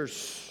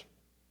perseveres.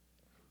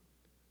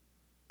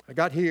 I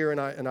got here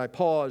and I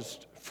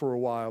paused for a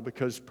while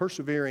because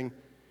persevering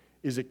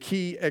is a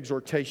key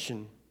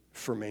exhortation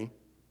for me.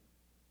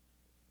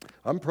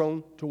 I'm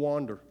prone to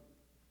wander.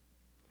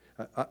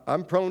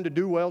 I'm prone to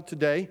do well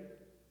today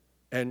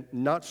and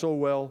not so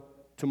well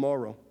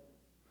tomorrow.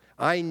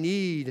 I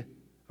need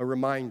a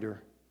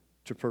reminder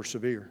to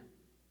persevere.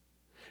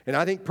 And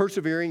I think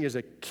persevering is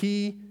a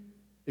key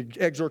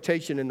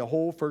exhortation in the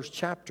whole first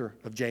chapter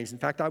of James. In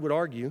fact, I would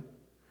argue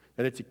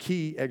that it's a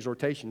key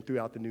exhortation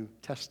throughout the New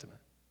Testament.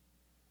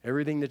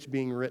 Everything that's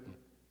being written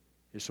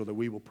is so that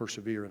we will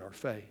persevere in our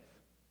faith.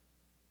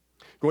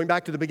 Going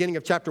back to the beginning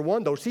of chapter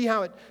 1, though, see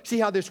how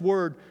this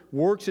word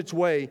works its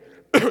way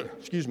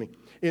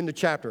in the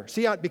chapter.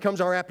 See how it becomes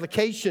our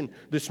application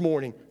this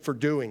morning for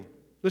doing.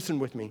 Listen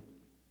with me.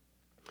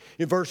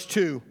 In verse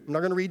 2, I'm not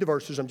going to read the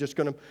verses, I'm just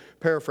going to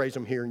paraphrase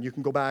them here, and you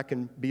can go back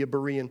and be a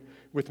Berean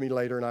with me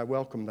later, and I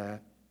welcome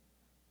that.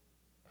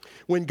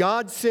 When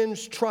God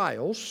sends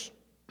trials,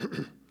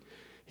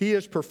 He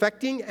is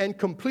perfecting and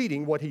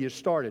completing what He has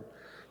started.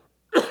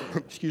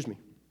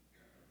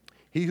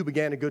 He who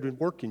began a good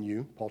work in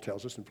you, Paul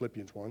tells us in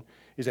Philippians 1,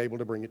 is able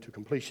to bring it to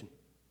completion.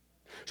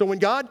 So when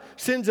God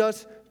sends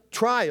us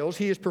trials,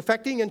 He is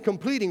perfecting and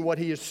completing what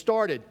He has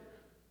started.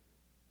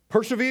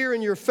 Persevere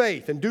in your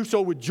faith and do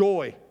so with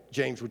joy,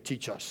 James would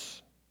teach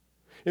us.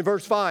 In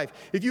verse 5,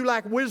 if you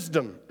lack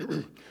wisdom,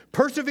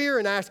 persevere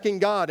in asking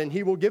God, and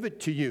He will give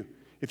it to you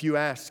if you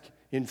ask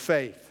in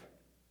faith.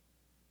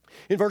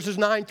 In verses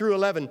 9 through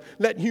 11,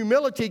 let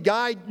humility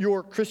guide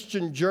your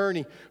Christian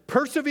journey.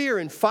 Persevere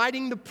in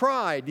fighting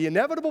the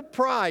inevitable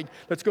pride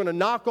that's going to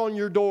knock on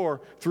your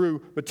door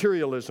through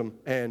materialism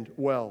and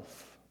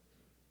wealth.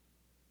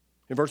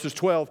 In verses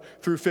 12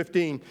 through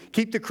 15,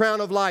 keep the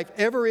crown of life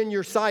ever in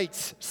your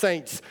sights,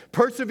 saints.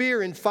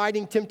 Persevere in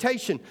fighting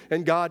temptation,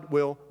 and God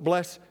will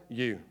bless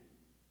you.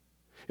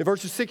 In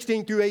verses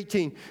 16 through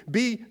 18,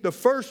 be the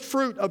first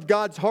fruit of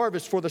God's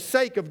harvest for the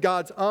sake of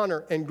God's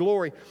honor and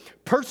glory.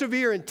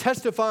 Persevere in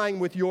testifying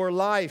with your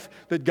life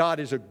that God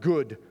is a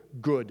good,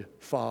 good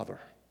Father.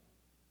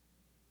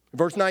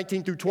 Verse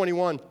 19 through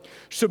 21,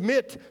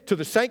 submit to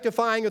the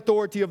sanctifying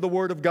authority of the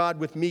Word of God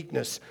with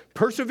meekness.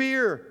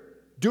 Persevere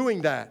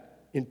doing that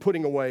in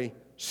putting away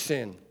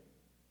sin.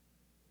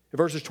 In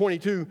verses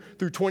 22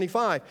 through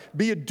 25,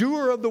 be a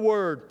doer of the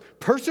word.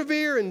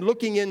 Persevere in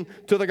looking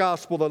into the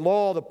gospel, the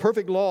law, the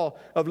perfect law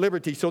of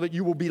liberty, so that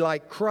you will be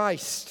like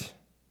Christ.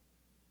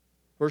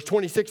 Verse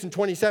 26 and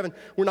 27,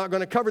 we're not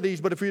going to cover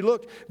these, but if we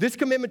look, this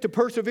commitment to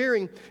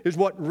persevering is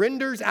what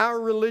renders our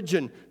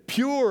religion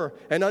pure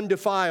and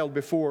undefiled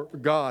before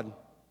God.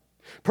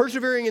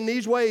 Persevering in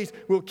these ways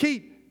will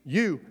keep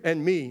you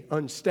and me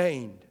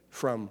unstained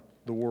from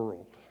the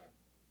world.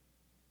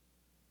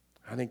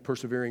 I think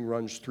persevering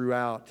runs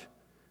throughout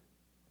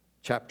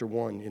chapter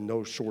 1 in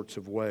those sorts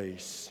of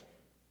ways.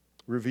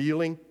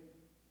 Revealing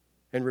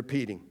and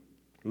repeating.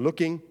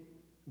 Looking,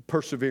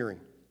 persevering.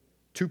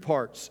 Two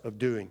parts of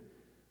doing.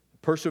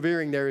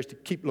 Persevering there is to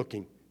keep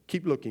looking,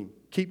 keep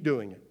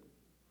doing it.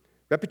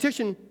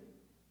 Repetition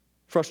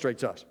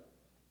frustrates us.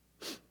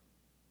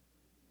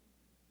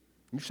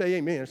 You say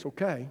amen, it's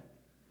okay.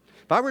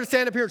 If I were to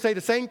stand up here and say the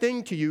same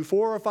thing to you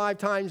 4 or 5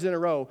 times in a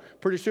row,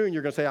 pretty soon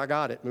you're going to say, I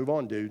got it. Move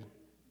on, dude.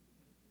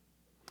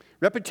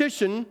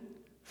 Repetition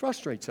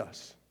frustrates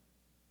us.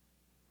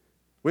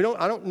 I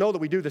don't know that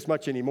we do this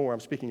much anymore.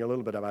 I'm speaking a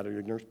little bit about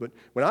ignorance, but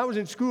when I was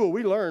in school,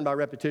 we learned by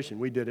repetition.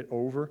 We did it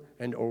over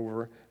and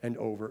over and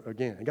over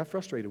again. I got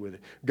frustrated with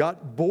it.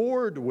 Got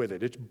bored with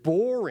it. It's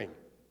boring.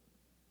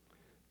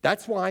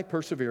 That's why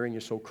persevering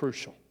is so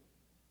crucial.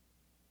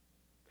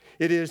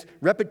 It is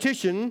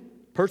repetition,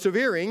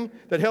 persevering,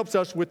 that helps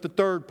us with the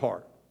third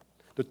part.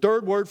 The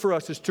third word for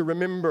us is to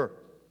remember.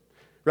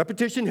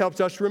 Repetition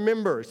helps us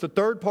remember. It's the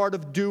third part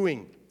of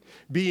doing.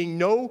 Being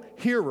no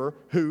hearer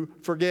who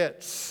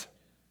forgets.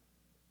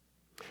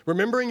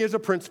 Remembering is a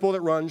principle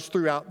that runs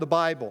throughout the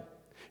Bible.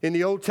 In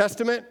the Old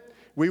Testament,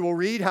 we will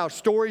read how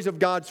stories of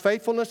God's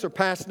faithfulness are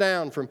passed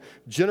down from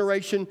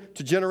generation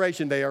to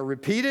generation. They are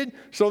repeated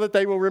so that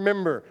they will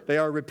remember. They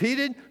are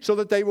repeated so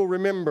that they will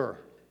remember.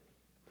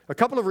 A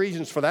couple of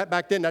reasons for that.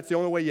 Back then, that's the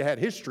only way you had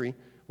history,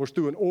 was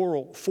through an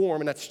oral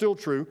form, and that's still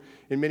true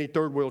in many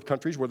third world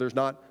countries where there's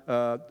not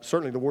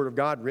certainly the Word of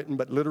God written,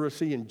 but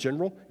literacy in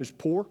general is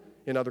poor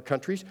in other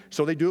countries,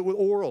 so they do it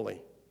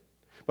orally.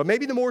 But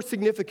maybe the more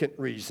significant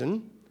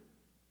reason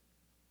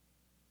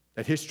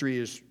that history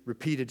is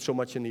repeated so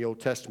much in the Old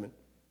Testament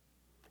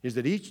is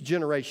that each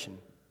generation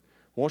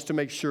wants to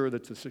make sure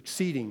that the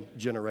succeeding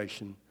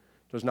generation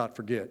does not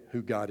forget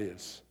who God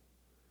is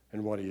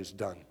and what He has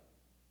done.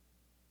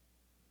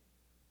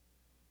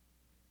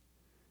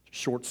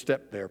 Short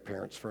step there,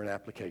 parents, for an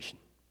application.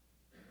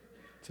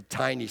 It's a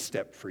tiny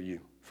step for you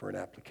for an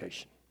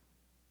application.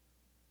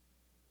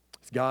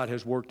 As God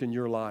has worked in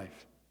your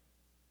life,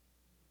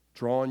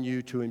 drawn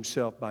you to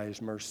Himself by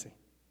His mercy,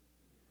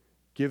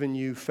 given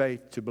you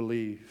faith to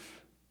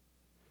believe,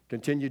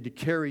 continued to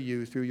carry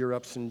you through your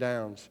ups and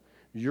downs,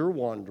 your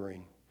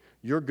wandering,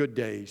 your good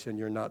days and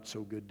your not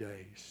so good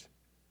days.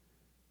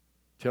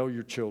 Tell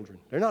your children.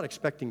 They're not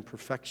expecting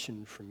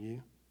perfection from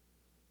you.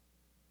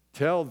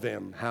 Tell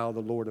them how the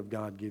Lord of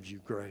God gives you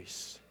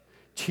grace.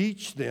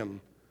 Teach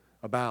them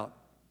about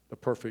the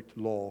perfect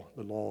law,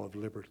 the law of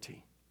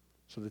liberty,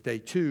 so that they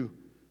too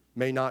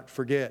may not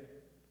forget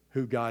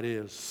who God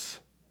is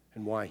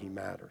and why He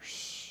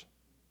matters.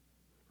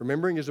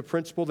 Remembering is a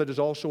principle that is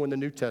also in the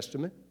New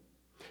Testament.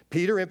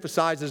 Peter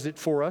emphasizes it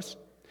for us.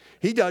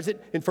 He does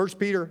it in 2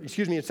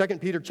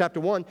 Peter chapter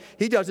 1.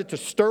 He does it to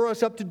stir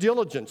us up to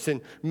diligence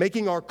in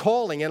making our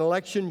calling and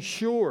election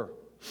sure.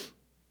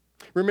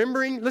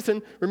 Remembering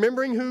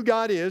who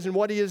God is and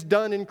what He has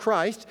done in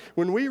Christ,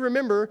 when we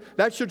remember,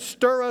 that should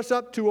stir us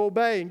up to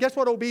obey. And guess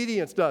what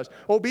obedience does?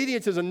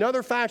 Obedience is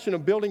another fashion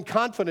of building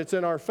confidence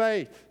in our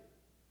faith.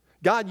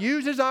 God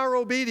uses our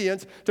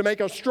obedience to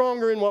make us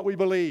stronger in what we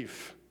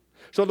believe,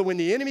 so that when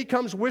the enemy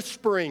comes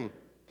whispering,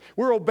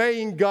 we're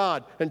obeying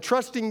God and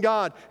trusting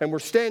God, and we're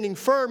standing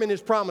firm in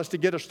His promise to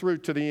get us through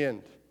to the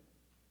end.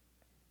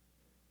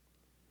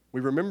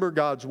 We remember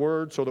God's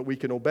word so that we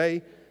can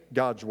obey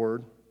God's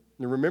word.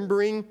 And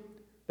remembering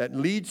that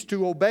leads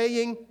to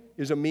obeying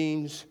is a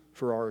means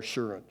for our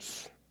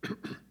assurance.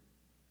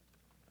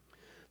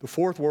 The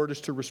fourth word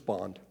is to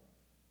respond.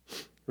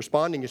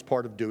 Responding is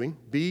part of doing.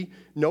 Be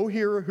no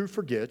hearer who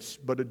forgets,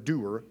 but a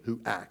doer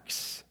who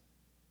acts.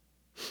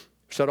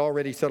 Said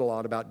a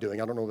lot about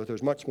doing. I don't know that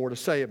there's much more to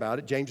say about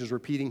it. James is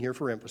repeating here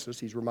for emphasis.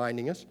 He's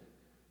reminding us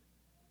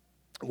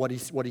what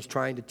he's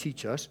trying to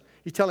teach us.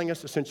 He's telling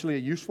us essentially a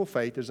useful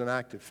faith is an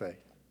active faith.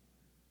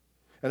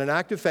 And an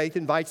active faith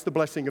invites the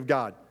blessing of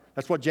God.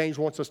 That's what James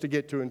wants us to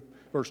get to in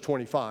verse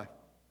 25.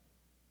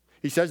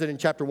 He says it in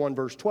chapter 1,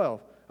 verse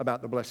 12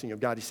 about the blessing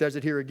of God. He says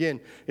it here again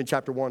in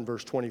chapter 1,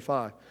 verse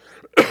 25.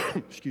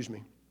 Excuse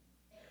me.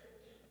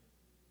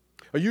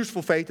 A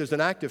useful faith is an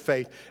active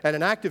faith, and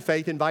an active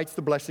faith invites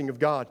the blessing of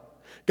God.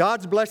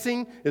 God's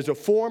blessing is a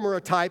form or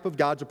a type of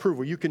God's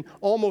approval. You can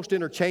almost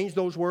interchange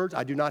those words.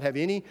 I do not have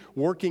any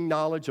working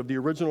knowledge of the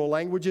original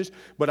languages,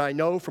 but I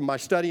know from my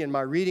study and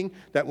my reading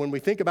that when we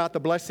think about the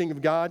blessing of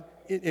God,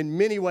 in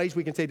many ways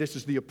we can say this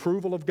is the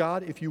approval of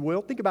God, if you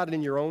will. Think about it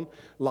in your own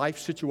life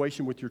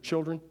situation with your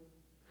children.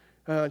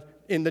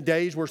 In the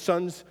days where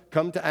sons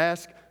come to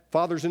ask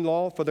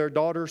fathers-in-law for their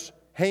daughter's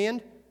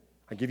hand,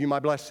 I give you my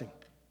blessing.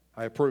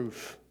 I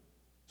approve.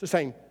 It's the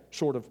same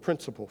sort of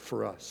principle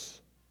for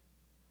us.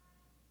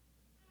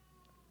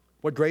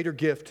 What greater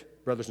gift,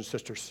 brothers and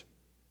sisters,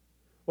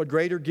 what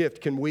greater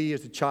gift can we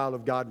as a child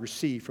of God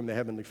receive from the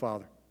Heavenly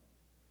Father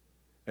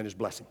and His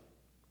blessing?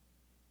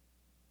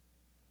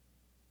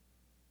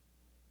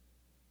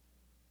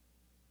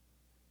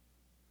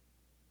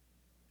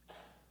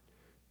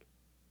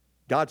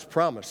 God's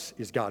promise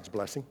is God's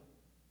blessing.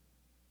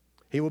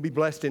 He will be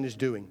blessed in His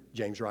doing,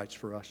 James writes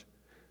for us.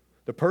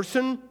 The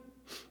person,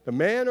 the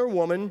man or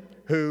woman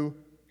who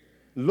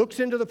looks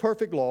into the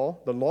perfect law,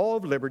 the law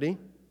of liberty,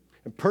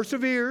 and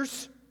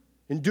perseveres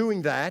in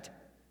doing that,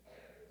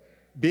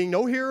 being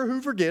no hearer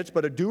who forgets,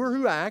 but a doer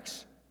who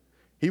acts,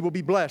 he will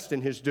be blessed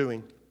in his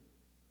doing.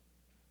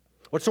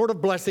 What sort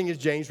of blessing is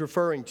James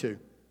referring to?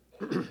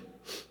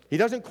 He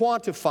doesn't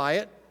quantify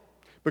it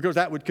because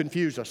that would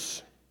confuse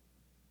us.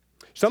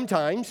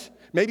 Sometimes,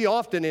 maybe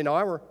often in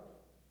our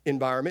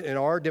environment, in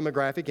our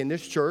demographic, in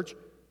this church,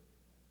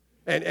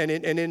 and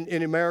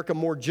in America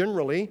more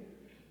generally,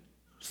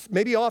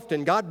 maybe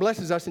often God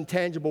blesses us in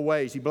tangible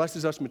ways. He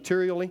blesses us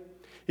materially.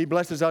 He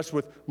blesses us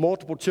with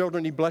multiple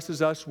children. He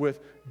blesses us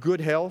with good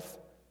health.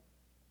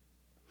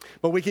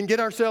 But we can get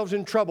ourselves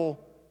in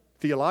trouble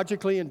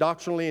theologically and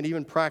doctrinally and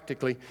even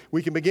practically.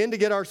 We can begin to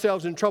get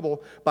ourselves in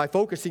trouble by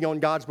focusing on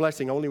God's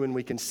blessing only when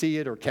we can see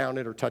it or count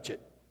it or touch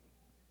it.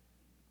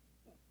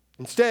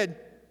 Instead,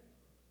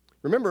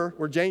 remember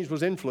where James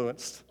was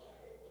influenced.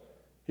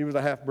 He was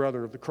a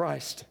half-brother of the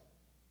Christ.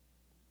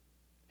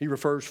 He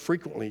refers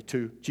frequently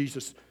to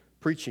Jesus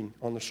preaching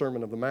on the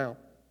Sermon on the Mount,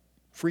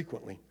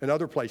 frequently, and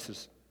other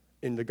places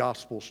in the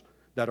Gospels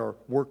that are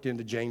worked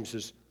into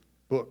James's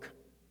book.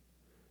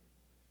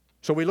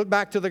 So we look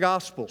back to the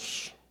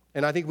Gospels,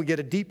 and I think we get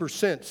a deeper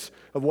sense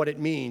of what it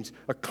means,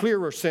 a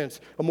clearer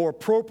sense, a more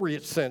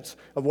appropriate sense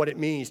of what it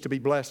means to be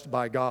blessed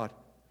by God.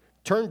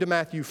 Turn to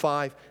Matthew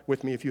 5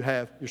 with me if you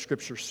have your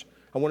scriptures.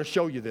 I want to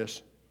show you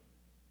this.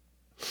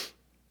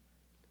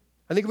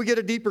 I think we get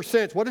a deeper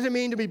sense. What does it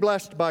mean to be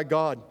blessed by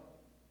God?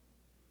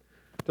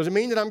 Does it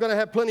mean that I'm going to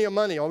have plenty of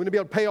money? I'm going to be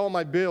able to pay all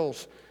my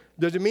bills?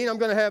 Does it mean I'm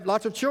going to have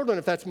lots of children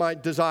if that's my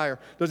desire?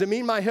 Does it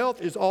mean my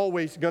health is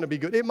always going to be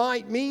good? It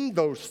might mean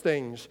those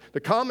things. The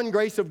common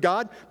grace of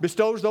God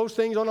bestows those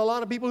things on a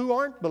lot of people who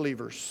aren't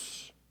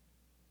believers.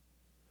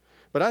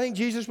 But I think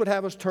Jesus would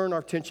have us turn our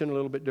attention a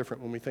little bit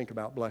different when we think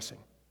about blessing,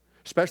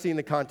 especially in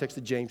the context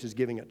that James is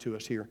giving it to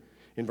us here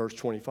in verse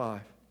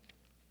 25.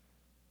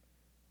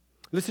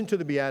 Listen to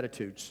the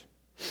Beatitudes,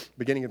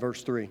 beginning at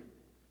verse 3.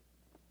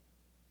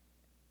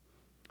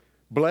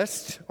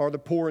 Blessed are the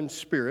poor in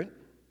spirit,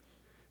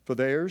 for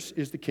theirs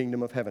is the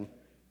kingdom of heaven.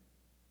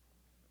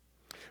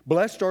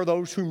 Blessed are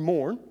those who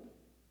mourn,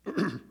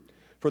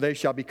 for they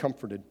shall be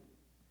comforted.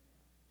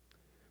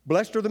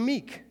 Blessed are the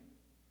meek,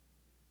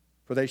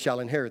 for they shall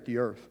inherit the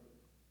earth.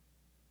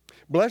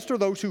 Blessed are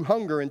those who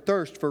hunger and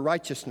thirst for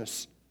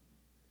righteousness,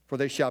 for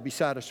they shall be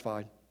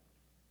satisfied.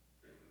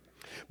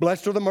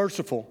 Blessed are the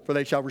merciful, for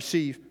they shall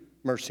receive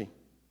mercy.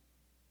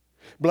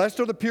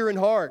 Blessed are the pure in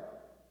heart,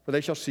 for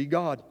they shall see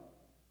God.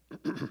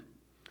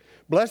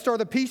 Blessed are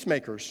the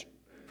peacemakers,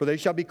 for they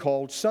shall be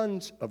called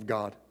sons of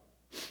God.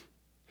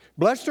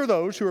 Blessed are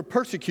those who are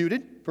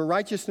persecuted for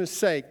righteousness'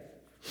 sake,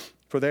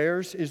 for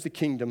theirs is the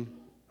kingdom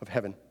of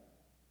heaven.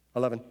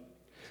 11.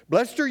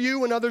 Blessed are you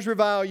when others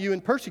revile you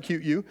and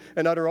persecute you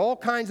and utter all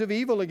kinds of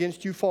evil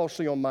against you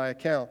falsely on my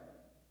account.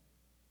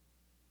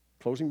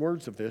 Closing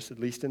words of this,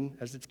 at least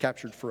as it's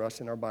captured for us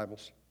in our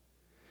Bibles.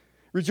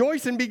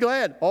 Rejoice and be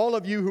glad, all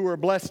of you who are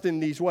blessed in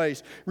these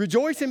ways.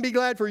 Rejoice and be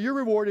glad, for your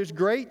reward is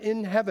great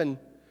in heaven,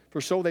 for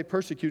so they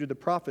persecuted the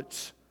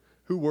prophets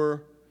who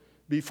were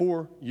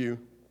before you.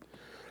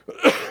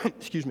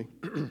 Excuse me.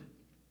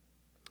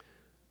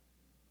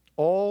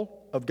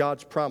 All of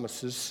God's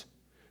promises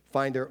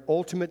find their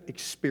ultimate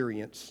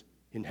experience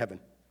in heaven.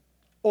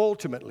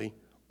 Ultimately,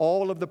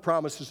 all of the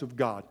promises of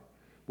God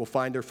will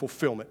find their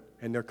fulfillment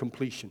and their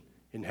completion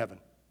in heaven.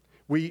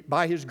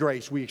 By His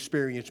grace, we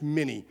experience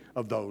many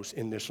of those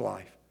in this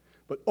life.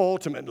 But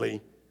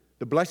ultimately,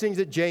 the blessings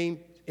that James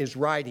is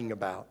writing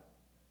about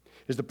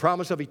is the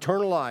promise of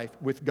eternal life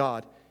with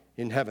God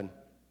in heaven.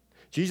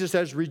 Jesus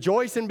says,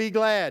 rejoice and be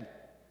glad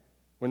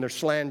when they're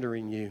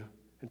slandering you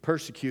and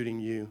persecuting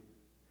you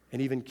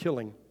and even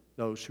killing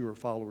those who are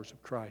followers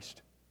of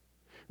Christ.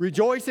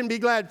 Rejoice and be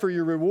glad, for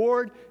your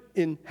reward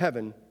in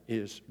heaven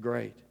is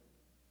great.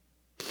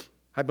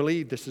 I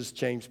believe this is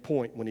James'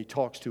 point when he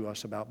talks to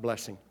us about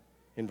blessing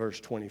in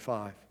verse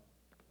 25.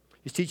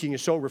 His teaching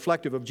is so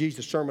reflective of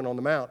Jesus' Sermon on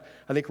the Mount.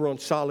 I think we're on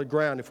solid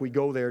ground if we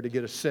go there to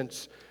get a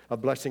sense of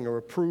blessing or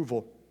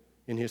approval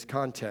in his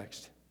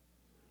context.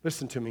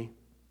 Listen to me.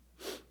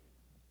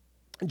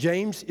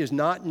 James is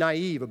not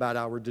naive about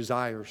our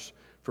desires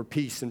for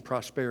peace and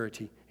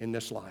prosperity in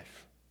this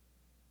life.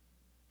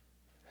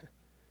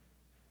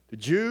 The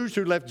Jews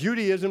who left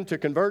Judaism to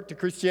convert to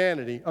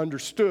Christianity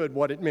understood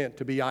what it meant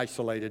to be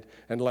isolated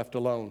and left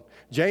alone.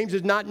 James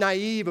is not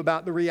naive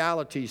about the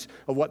realities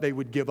of what they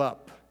would give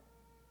up.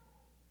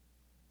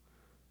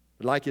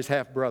 But like his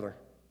half-brother,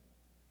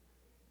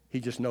 he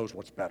just knows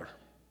what's better.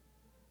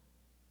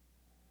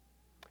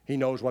 He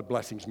knows what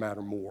blessings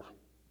matter more.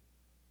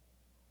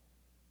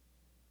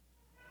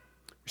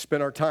 We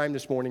spent our time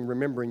this morning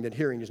remembering that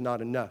hearing is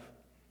not enough.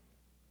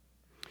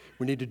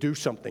 We need to do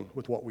something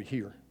with what we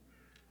hear.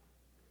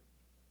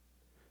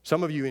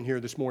 Some of you in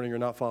here this morning are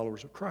not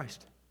followers of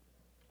Christ.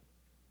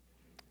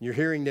 You're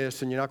hearing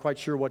this and you're not quite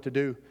sure what to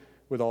do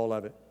with all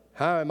of it.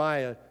 How am I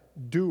a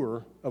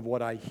doer of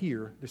what I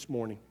hear this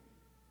morning?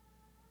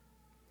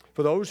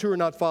 For those who are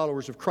not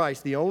followers of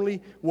Christ, the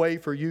only way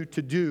for you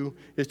to do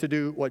is to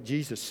do what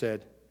Jesus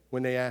said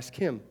when they asked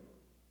him,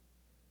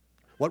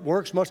 what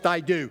works must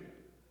I do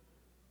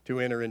to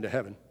enter into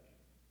heaven?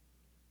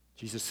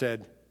 Jesus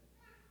said,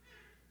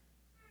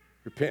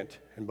 repent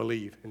and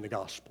believe in the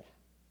gospel.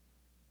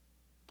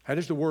 That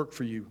is the work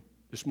for you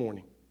this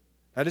morning.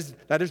 That is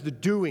the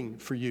doing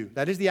for you.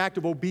 That is the act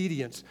of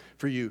obedience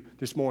for you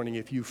this morning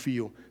if you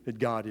feel that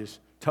God is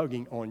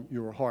tugging on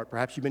your heart.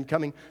 Perhaps you've been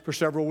coming for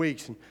several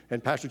weeks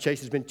and Pastor Chase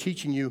has been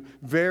teaching you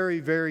very,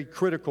 very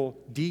critical,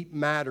 deep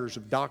matters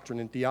of doctrine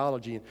and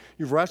theology. And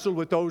you've wrestled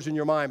with those in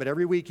your mind, but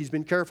every week he's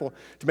been careful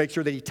to make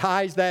sure that he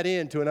ties that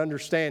into an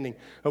understanding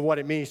of what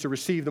it means to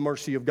receive the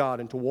mercy of God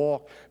and to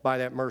walk by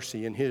that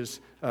mercy in his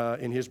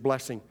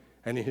blessing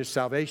and in his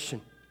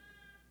salvation.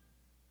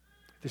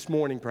 This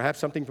morning, perhaps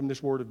something from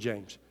this word of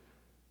James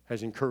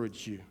has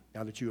encouraged you,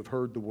 now that you have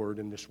heard the word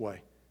in this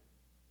way,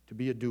 to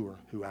be a doer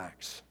who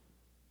acts.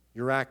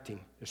 Your acting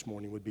this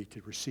morning would be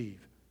to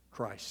receive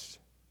Christ.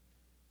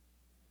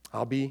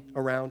 I'll be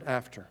around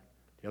after.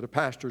 The other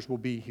pastors will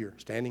be here,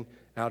 standing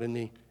out in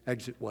the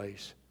exit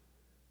ways.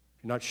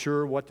 If you're not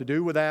sure what to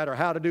do with that or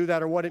how to do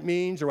that or what it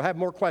means or have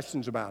more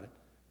questions about it,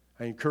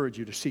 I encourage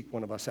you to seek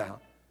one of us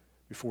out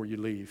before you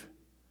leave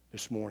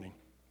this morning.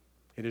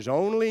 It is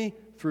only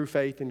through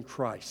faith in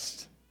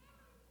Christ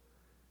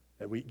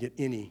that we get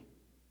any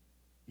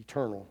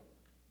eternal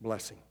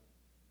blessing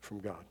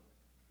from God.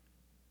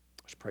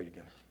 Let's pray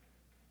together.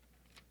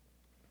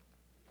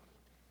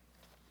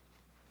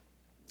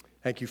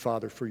 Thank you,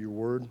 Father, for your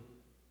word.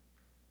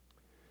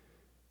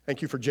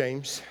 Thank you for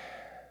James.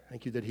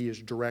 Thank you that he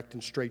is direct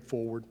and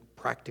straightforward,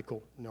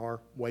 practical in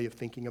our way of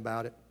thinking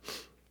about it.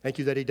 Thank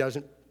you that he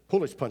doesn't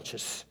pull his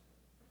punches.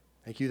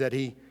 Thank you that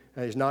he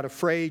is not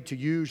afraid to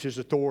use his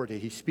authority.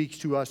 He speaks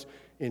to us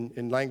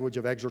in language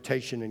of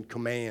exhortation and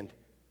command.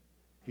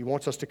 He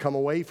wants us to come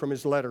away from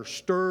his letter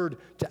stirred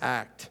to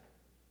act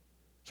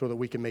so that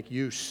we can make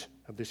use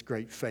of this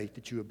great faith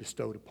that you have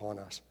bestowed upon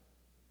us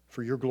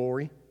for your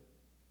glory,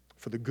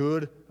 for the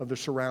good of the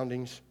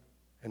surroundings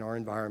and our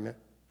environment,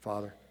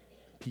 Father,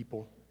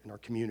 people and our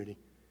community,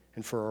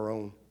 and for our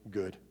own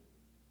good.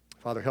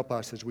 Father, help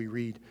us as we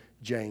read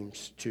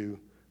James to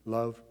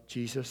love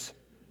Jesus,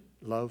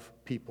 love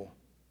people,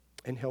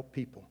 and help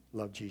people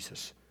love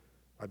Jesus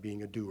by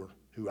being a doer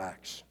who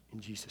acts. In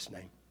Jesus'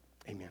 name,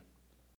 amen.